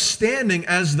lamb standing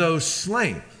as though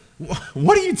slain.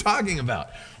 What are you talking about?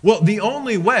 Well, the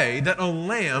only way that a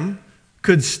lamb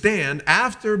could stand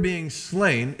after being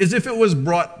slain is if it was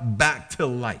brought back to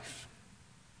life.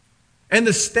 And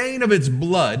the stain of its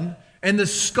blood and the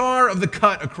scar of the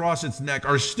cut across its neck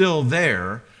are still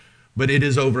there, but it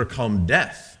has overcome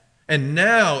death. And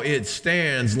now it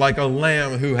stands like a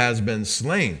lamb who has been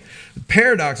slain.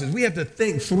 Paradoxes, we have to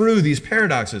think through these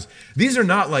paradoxes. These are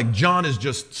not like John is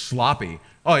just sloppy.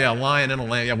 Oh yeah, a lion and a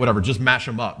lamb, yeah, whatever, just mash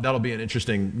them up. That'll be an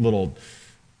interesting little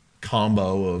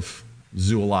combo of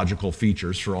zoological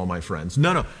features for all my friends.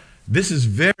 No, this is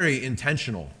very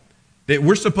intentional. That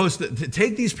we're supposed to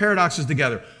take these paradoxes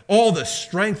together. All the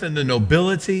strength and the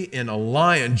nobility in a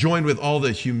lion joined with all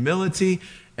the humility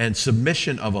and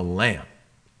submission of a lamb.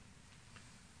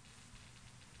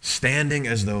 Standing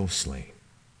as though slain.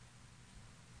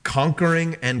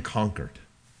 Conquering and conquered.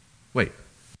 Wait,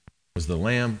 was the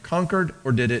lamb conquered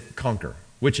or did it conquer?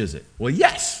 Which is it? Well,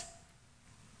 yes,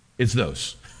 it's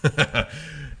those.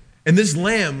 And this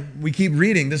lamb, we keep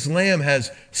reading, this lamb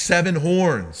has 7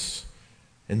 horns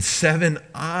and 7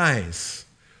 eyes.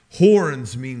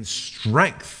 Horns mean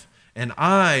strength, and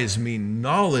eyes mean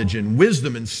knowledge and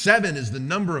wisdom, and 7 is the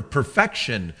number of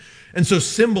perfection. And so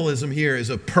symbolism here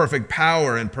is of perfect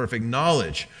power and perfect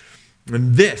knowledge.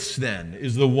 And this, then,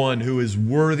 is the one who is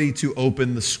worthy to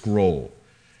open the scroll.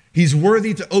 He's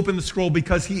worthy to open the scroll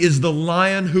because he is the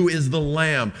lion who is the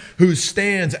lamb, who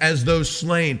stands as though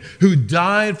slain, who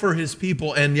died for his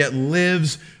people and yet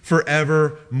lives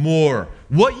forevermore.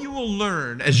 What you will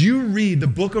learn as you read the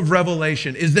book of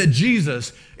Revelation is that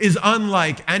Jesus is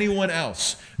unlike anyone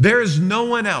else. There is no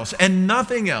one else and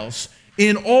nothing else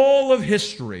in all of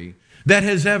history that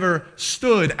has ever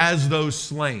stood as though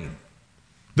slain.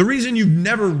 The reason you've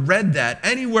never read that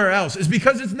anywhere else is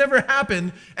because it's never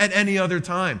happened at any other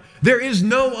time. There is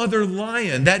no other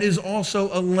lion that is also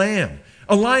a lamb.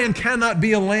 A lion cannot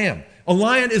be a lamb. A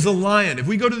lion is a lion. If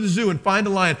we go to the zoo and find a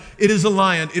lion, it is a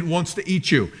lion. It wants to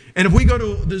eat you. And if we go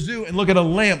to the zoo and look at a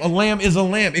lamb is a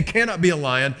lamb. It cannot be a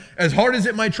lion. As hard as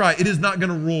it might try, it is not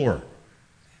going to roar.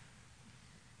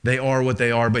 They are what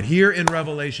they are. But here in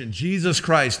Revelation, Jesus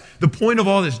Christ, the point of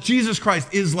all this, Jesus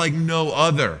Christ is like no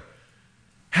other.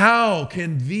 How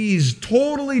can these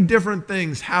totally different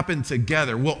things happen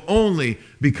together? Well, only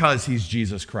because he's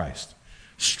Jesus Christ.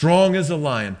 Strong as a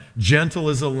lion, gentle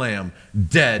as a lamb,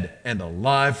 dead and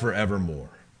alive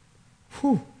forevermore.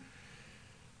 Whew.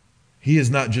 He is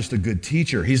not just a good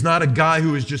teacher. He's not a guy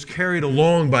who is just carried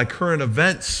along by current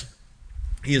events.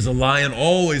 He is a lion,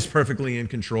 always perfectly in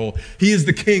control. He is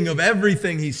the king of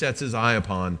everything he sets his eye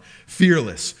upon,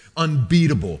 fearless,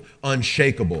 unbeatable,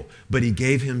 unshakable. But he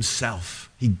gave himself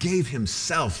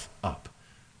up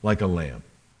like a lamb,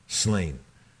 slain,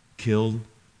 killed,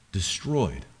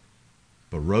 destroyed,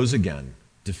 but rose again,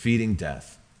 defeating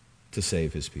death to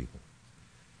save his people.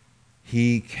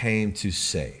 He came to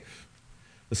save.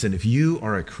 Listen, if you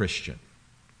are a Christian,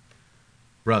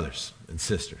 brothers and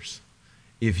sisters,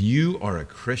 if you are a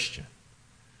Christian,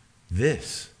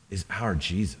 this is our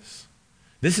Jesus.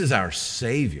 This is our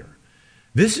Savior.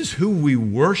 This is who we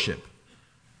worship.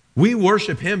 We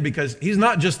worship him because he's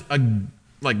not just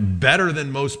better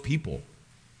than most people.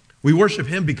 We worship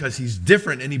him because he's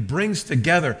different and he brings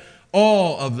together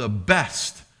all of the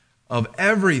best of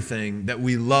everything that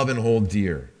we love and hold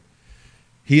dear.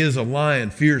 He is a lion,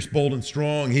 fierce, bold, and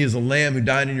strong. He is a lamb who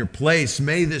died in your place.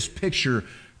 May this picture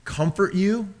comfort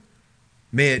you.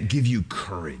 May it give you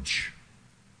courage.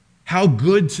 How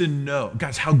good to know,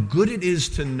 guys, how good it is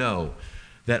to know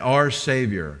that our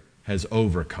Savior has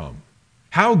overcome.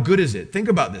 How good is it? Think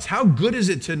about this. How good is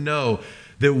it to know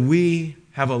that we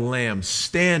have a lamb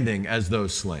standing as though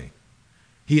slain?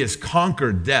 He has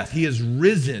conquered death. He has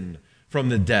risen from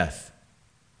the death.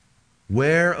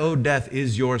 Where, O death,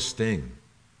 is your sting?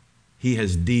 He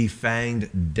has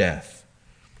defanged death.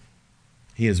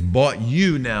 He has bought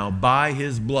you now by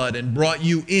his blood and brought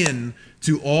you in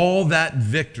to all that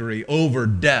victory over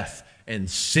death and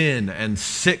sin and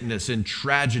sickness and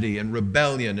tragedy and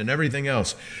rebellion and everything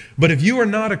else. But if you are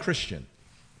not a Christian,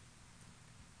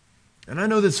 and I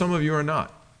know that some of you are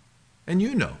not, and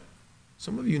you know,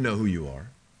 some of you know who you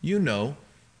are. You know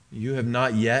you have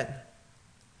not yet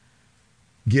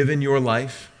given your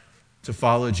life to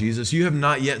follow Jesus. You have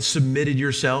not yet submitted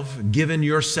yourself, given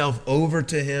yourself over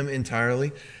to him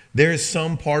entirely. There is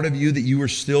some part of you that you are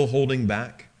still holding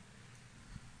back.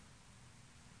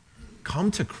 Come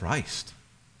to Christ.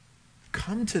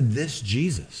 Come to this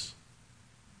Jesus.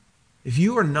 If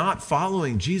you are not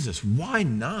following Jesus, why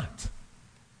not?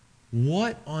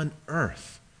 What on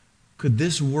earth could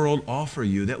this world offer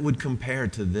you that would compare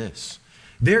to this?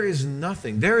 There is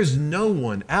nothing, there is no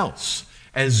one else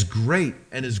as great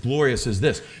and as glorious as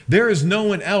this. There is no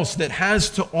one else that has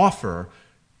to offer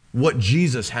what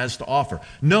Jesus has to offer.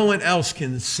 No one else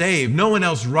can save. No one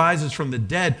else rises from the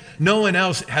dead. No one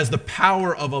else has the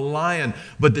power of a lion,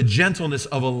 but the gentleness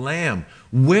of a lamb.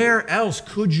 Where else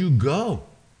could you go?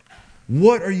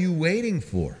 What are you waiting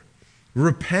for?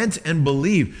 Repent and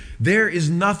believe. There is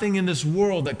nothing in this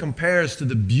world that compares to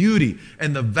the beauty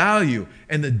and the value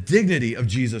and the dignity of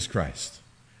Jesus Christ.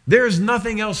 There is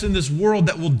nothing else in this world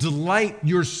that will delight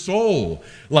your soul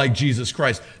like Jesus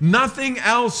Christ. Nothing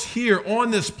else here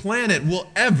on this planet will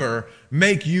ever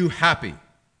make you happy.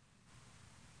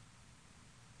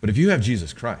 But if you have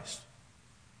Jesus Christ,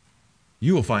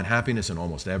 you will find happiness in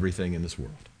almost everything in this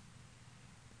world.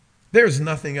 There's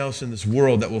nothing else in this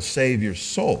world that will save your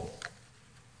soul.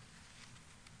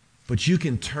 But you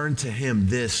can turn to him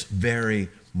this very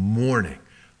morning,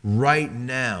 right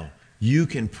now. You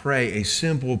can pray a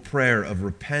simple prayer of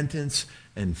repentance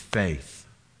and faith.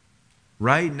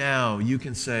 Right now, you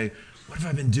can say, what have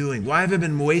I been doing? Why have I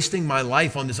been wasting my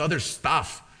life on this other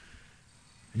stuff?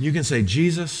 And you can say,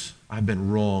 Jesus, I've been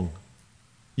wrong.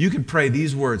 You can pray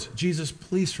these words, Jesus,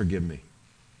 please forgive me.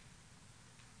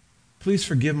 Please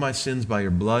forgive my sins by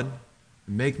your blood.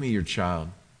 Make me your child.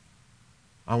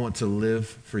 I want to live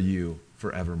for you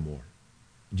forevermore.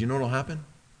 Do you know what will happen?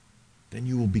 Then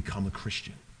you will become a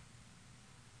Christian.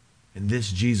 And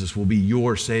this Jesus will be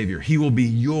your Savior. He will be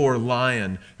your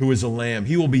lion who is a lamb.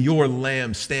 He will be your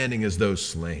lamb standing as though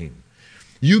slain.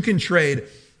 You can trade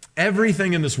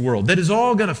everything in this world that is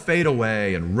all going to fade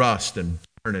away and rust and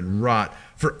burn and rot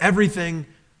for everything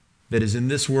that is in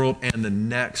this world and the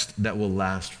next that will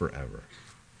last forever.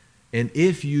 And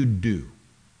if you do,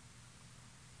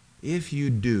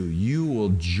 you will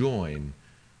join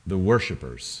the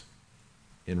worshipers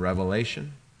in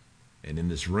Revelation and in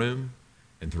this room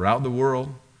and throughout the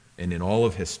world and in all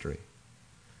of history.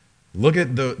 Look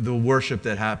at the worship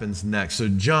that happens next. So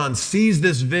John sees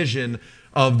this vision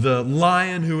of the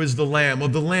lion who is the lamb,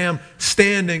 of the lamb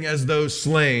standing as though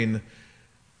slain.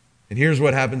 And here's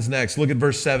what happens next. Look at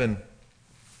verse 7.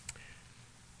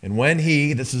 And when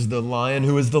he, this is the lion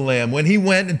who is the lamb, when he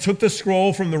went and took the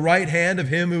scroll from the right hand of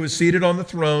him who was seated on the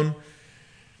throne,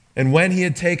 and when he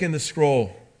had taken the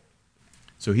scroll,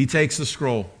 so he takes the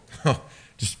scroll.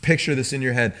 Just picture this in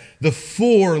your head. The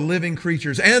 4 living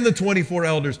creatures and the 24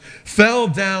 elders fell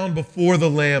down before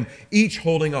the Lamb, each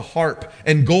holding a harp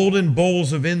and golden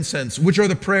bowls of incense, which are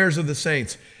the prayers of the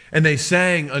saints. And they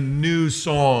sang a new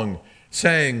song,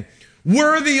 saying,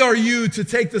 "Worthy are you to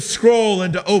take the scroll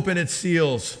and to open its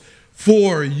seals,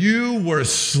 for you were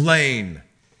slain.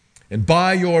 And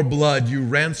by your blood you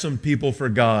ransomed people for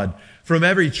God from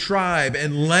every tribe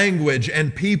and language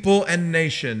and people and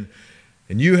nation.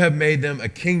 And you have made them a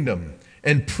kingdom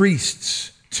and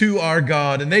priests to our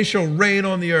God, and they shall reign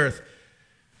on the earth."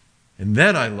 And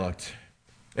then I looked,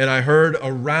 and I heard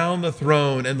around the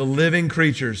throne and the living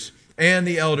creatures and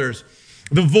the elders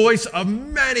the voice of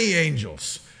many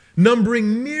angels,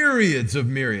 numbering myriads of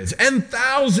myriads and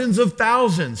thousands of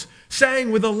thousands,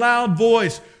 saying with a loud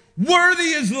voice,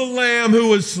 "Worthy is the Lamb who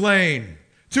was slain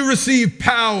to receive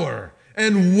power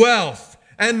and wealth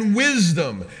and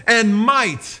wisdom and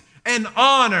might and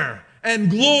honor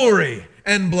and glory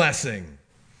and blessing."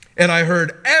 And I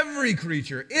heard every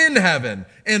creature in heaven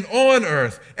and on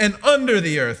earth and under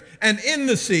the earth and in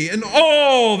the sea and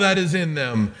all that is in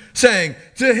them, saying,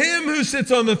 "To him who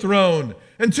sits on the throne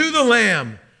and to the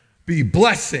Lamb be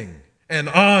blessing and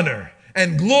honor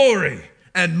and glory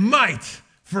and might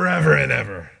forever and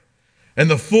ever." And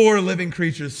the 4 living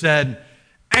creatures said,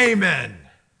 "Amen."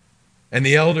 And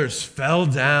the elders fell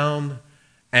down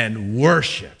and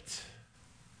worshiped.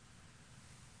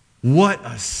 What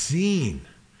a scene.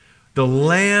 The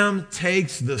Lamb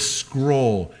takes the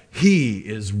scroll. He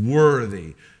is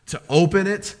worthy to open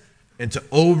it and to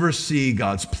oversee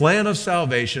God's plan of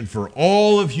salvation for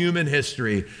all of human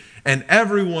history. And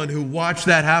everyone who watched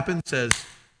that happen says,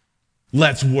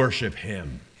 "Let's worship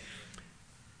him."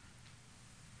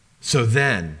 So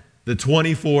then, the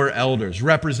 24 elders,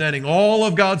 representing all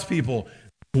of God's people,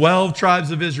 12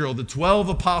 tribes of Israel, the 12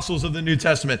 apostles of the New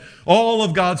Testament, all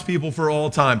of God's people for all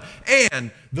time, and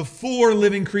the 4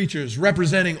 living creatures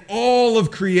representing all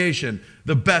of creation,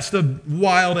 the best of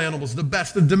wild animals, the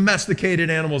best of domesticated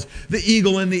animals, the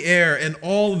eagle in the air, and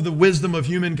all of the wisdom of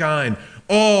humankind,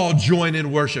 all join in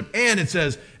worship. And it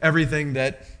says everything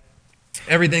that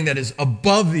is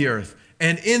above the earth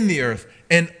and in the earth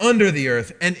and under the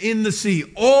earth and in the sea,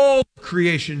 all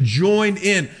creation joined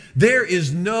in. There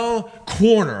is no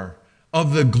corner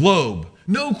of the globe,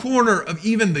 no corner of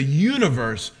even the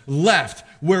universe left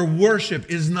where worship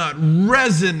is not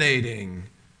resonating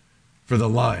for the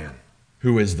Lion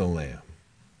who is the Lamb.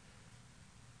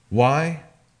 Why?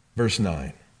 Verse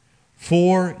 9.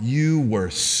 "For you were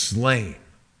slain."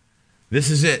 This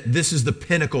is it. This is the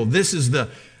pinnacle. This is the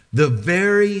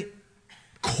very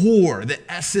core, the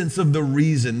essence of the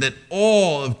reason that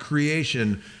all of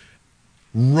creation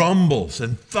rumbles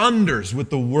and thunders with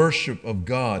the worship of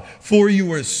God. "For you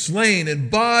were slain,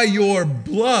 and by your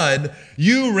blood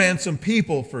you ransomed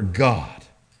people for God."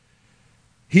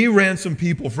 He ransomed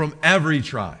people from every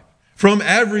tribe, from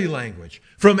every language,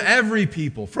 from every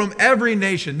people, from every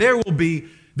nation. There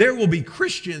will be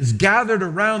Christians gathered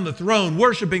around the throne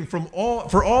worshiping for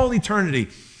all eternity,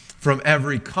 from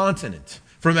every continent,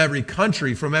 from every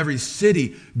country, from every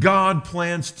city. God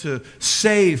plans to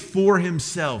save for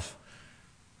himself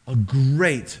a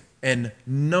great and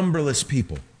numberless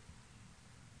people.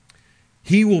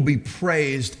 He will be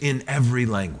praised in every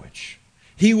language.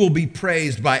 He will be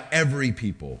praised by every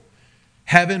people.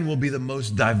 Heaven will be the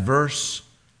most diverse,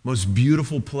 most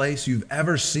beautiful place you've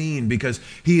ever seen, because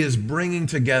he is bringing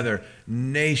together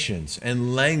nations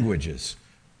and languages,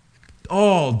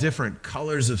 all different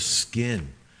colors of skin,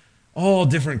 all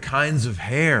different kinds of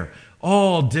hair,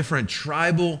 all different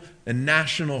tribal and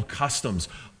national customs,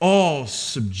 all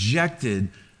subjected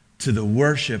to the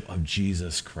worship of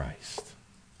Jesus Christ.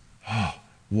 Oh,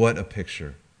 what a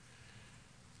picture.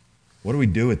 What do we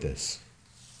do with this?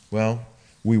 Well,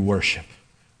 we worship.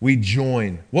 We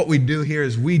join. What we do here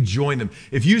is we join them.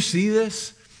 If you see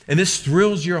this and this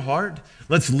thrills your heart,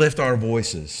 let's lift our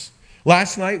voices.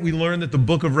 Last night we learned that the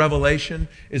book of Revelation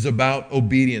is about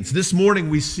obedience. This morning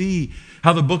we see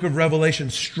how the book of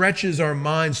Revelation stretches our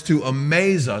minds to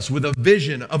amaze us with a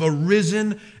vision of a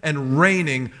risen and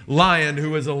reigning Lion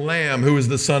who is a Lamb, who is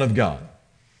the Son of God.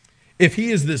 If he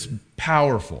is this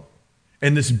powerful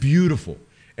and this beautiful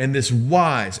and this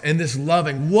wise and this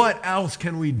loving, what else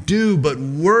can we do but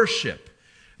worship?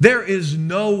 There is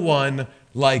no one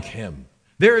like him.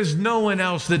 There is no one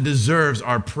else that deserves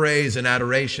our praise and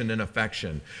adoration and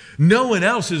affection. No one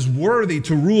else is worthy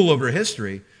to rule over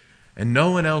history, and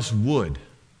no one else would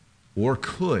or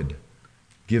could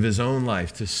give his own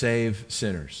life to save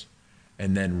sinners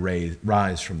and then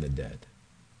rise from the dead.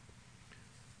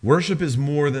 Worship is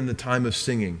more than the time of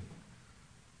singing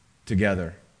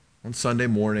together on Sunday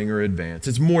morning or advance.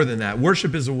 It's more than that.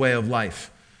 Worship is a way of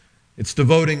life. It's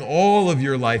devoting all of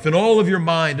your life and all of your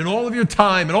mind and all of your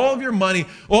time and all of your money,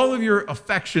 all of your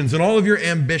affections and all of your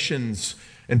ambitions,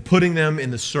 and putting them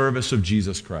in the service of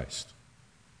Jesus Christ.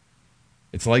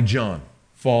 It's like John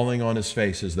falling on his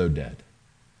face as though dead.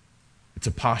 It's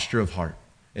a posture of heart,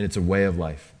 and it's a way of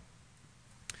life.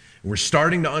 We're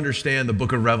starting to understand the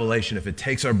book of Revelation if it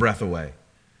takes our breath away,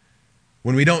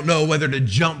 when we don't know whether to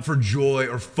jump for joy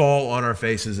or fall on our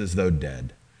faces as though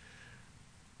dead.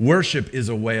 Worship is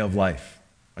a way of life.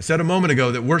 I said a moment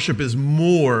ago that worship is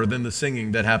more than the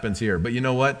singing that happens here, but you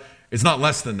know what? It's not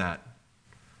less than that.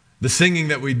 The singing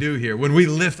that we do here, when we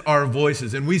lift our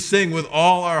voices and we sing with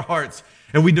all our hearts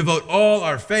and we devote all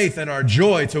our faith and our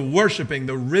joy to worshiping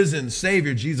the risen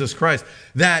Savior, Jesus Christ,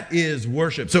 that is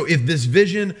worship. So if this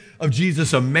vision of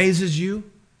Jesus amazes you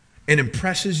and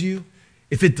impresses you,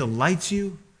 if it delights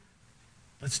you,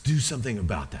 let's do something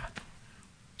about that.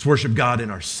 Let's worship God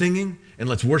in our singing, and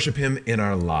let's worship Him in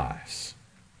our lives.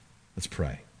 Let's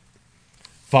pray.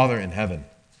 Father in heaven,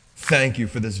 thank you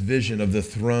for this vision of the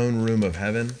throne room of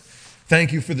heaven.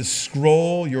 Thank you for the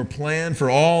scroll, your plan for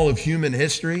all of human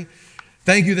history.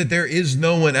 Thank you that there is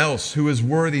no one else who is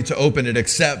worthy to open it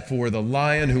except for the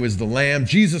Lion who is the Lamb,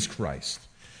 Jesus Christ.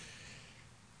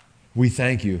 We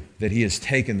thank you that He has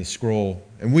taken the scroll,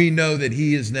 and we know that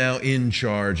He is now in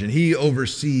charge, and He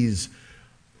oversees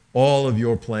all of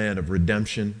your plan of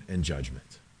redemption and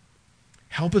judgment.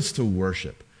 Help us to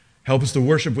worship. Help us to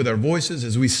worship with our voices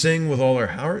as we sing with all our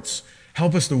hearts.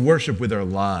 Help us to worship with our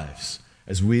lives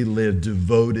as we live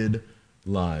devoted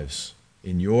lives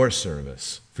in your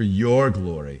service for your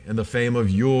glory and the fame of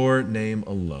your name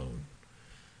alone.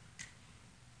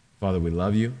 Father, we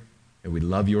love you and we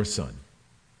love your Son.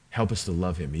 Help us to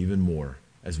love Him even more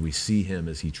as we see Him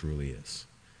as He truly is.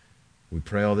 We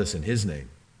pray all this in His name.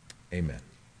 Amen.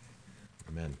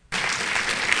 Amen.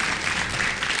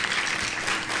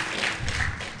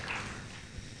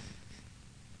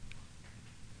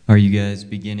 Are you guys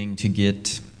beginning to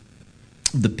get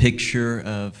the picture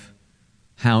of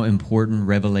how important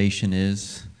Revelation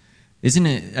is? Isn't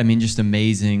it, just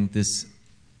amazing, this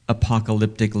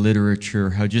apocalyptic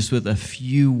literature, how just with a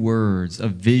few words, a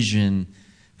vision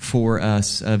for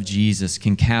us of Jesus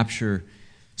can capture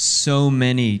so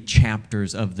many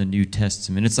chapters of the New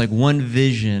Testament. It's like one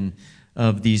vision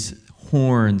of these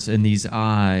horns and these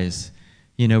eyes,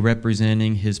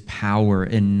 representing His power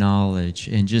and knowledge.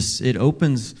 And just, it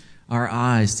opens our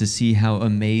eyes to see how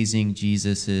amazing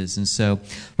Jesus is. And so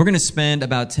we're going to spend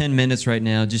about 10 minutes right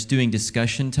now just doing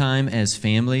discussion time as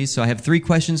families. So I have 3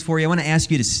 questions for you. I want to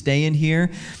ask you to stay in here,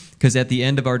 because at the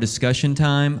end of our discussion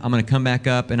time, I'm going to come back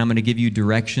up and I'm going to give you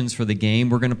directions for the game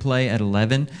we're going to play at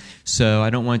 11. So I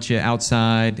don't want you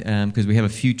outside because we have a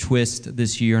few twists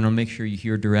this year, and I'll make sure you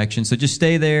hear directions. So just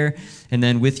stay there, and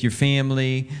then with your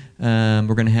family, we're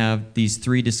going to have these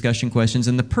 3 discussion questions.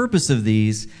 And the purpose of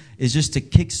these is just to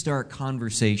kickstart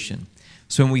conversation.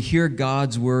 So when we hear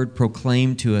God's word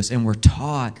proclaimed to us and we're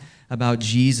taught about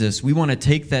Jesus, we want to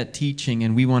take that teaching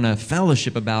and we want to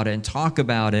fellowship about it and talk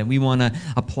about it. And we want to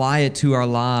apply it to our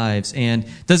lives. And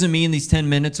it doesn't mean these 10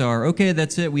 minutes are, okay,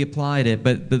 that's it, we applied it.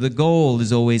 But the goal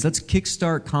is always, let's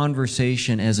kickstart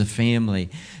conversation as a family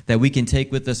that we can take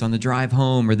with us on the drive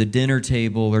home or the dinner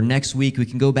table, or next week we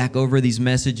can go back over these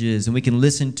messages and we can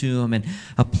listen to them and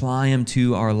apply them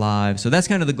to our lives. So that's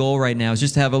kind of the goal right now, is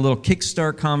just to have a little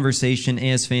kickstart conversation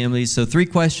as families. So 3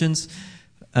 questions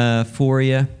for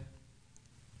you.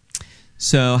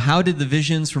 So how did the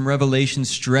visions from Revelation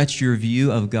stretch your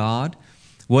view of God?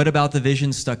 What about the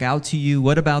vision stuck out to you?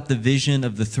 What about the vision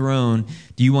of the throne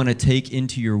do you want to take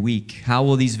into your week? How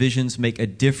will these visions make a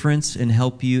difference and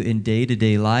help you in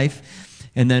day-to-day life?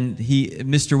 And then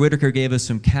Mr. Whitaker gave us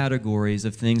some categories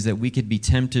of things that we could be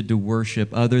tempted to worship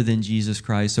other than Jesus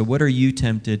Christ. So what are you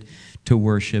tempted to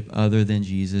worship other than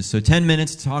Jesus? So 10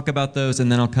 minutes to talk about those,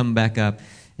 and then I'll come back up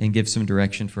and give some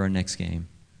direction for our next game.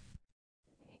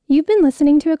 You've been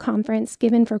listening to a conference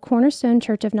given for Cornerstone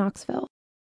Church of Knoxville.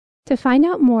 To find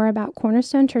out more about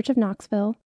Cornerstone Church of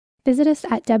Knoxville, visit us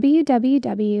at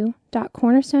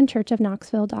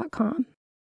www.cornerstonechurchofknoxville.com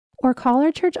or call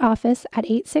our church office at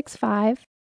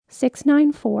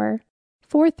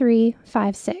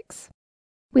 865-694-4356.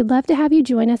 We'd love to have you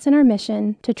join us in our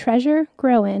mission to treasure,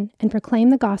 grow in, and proclaim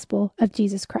the gospel of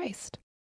Jesus Christ.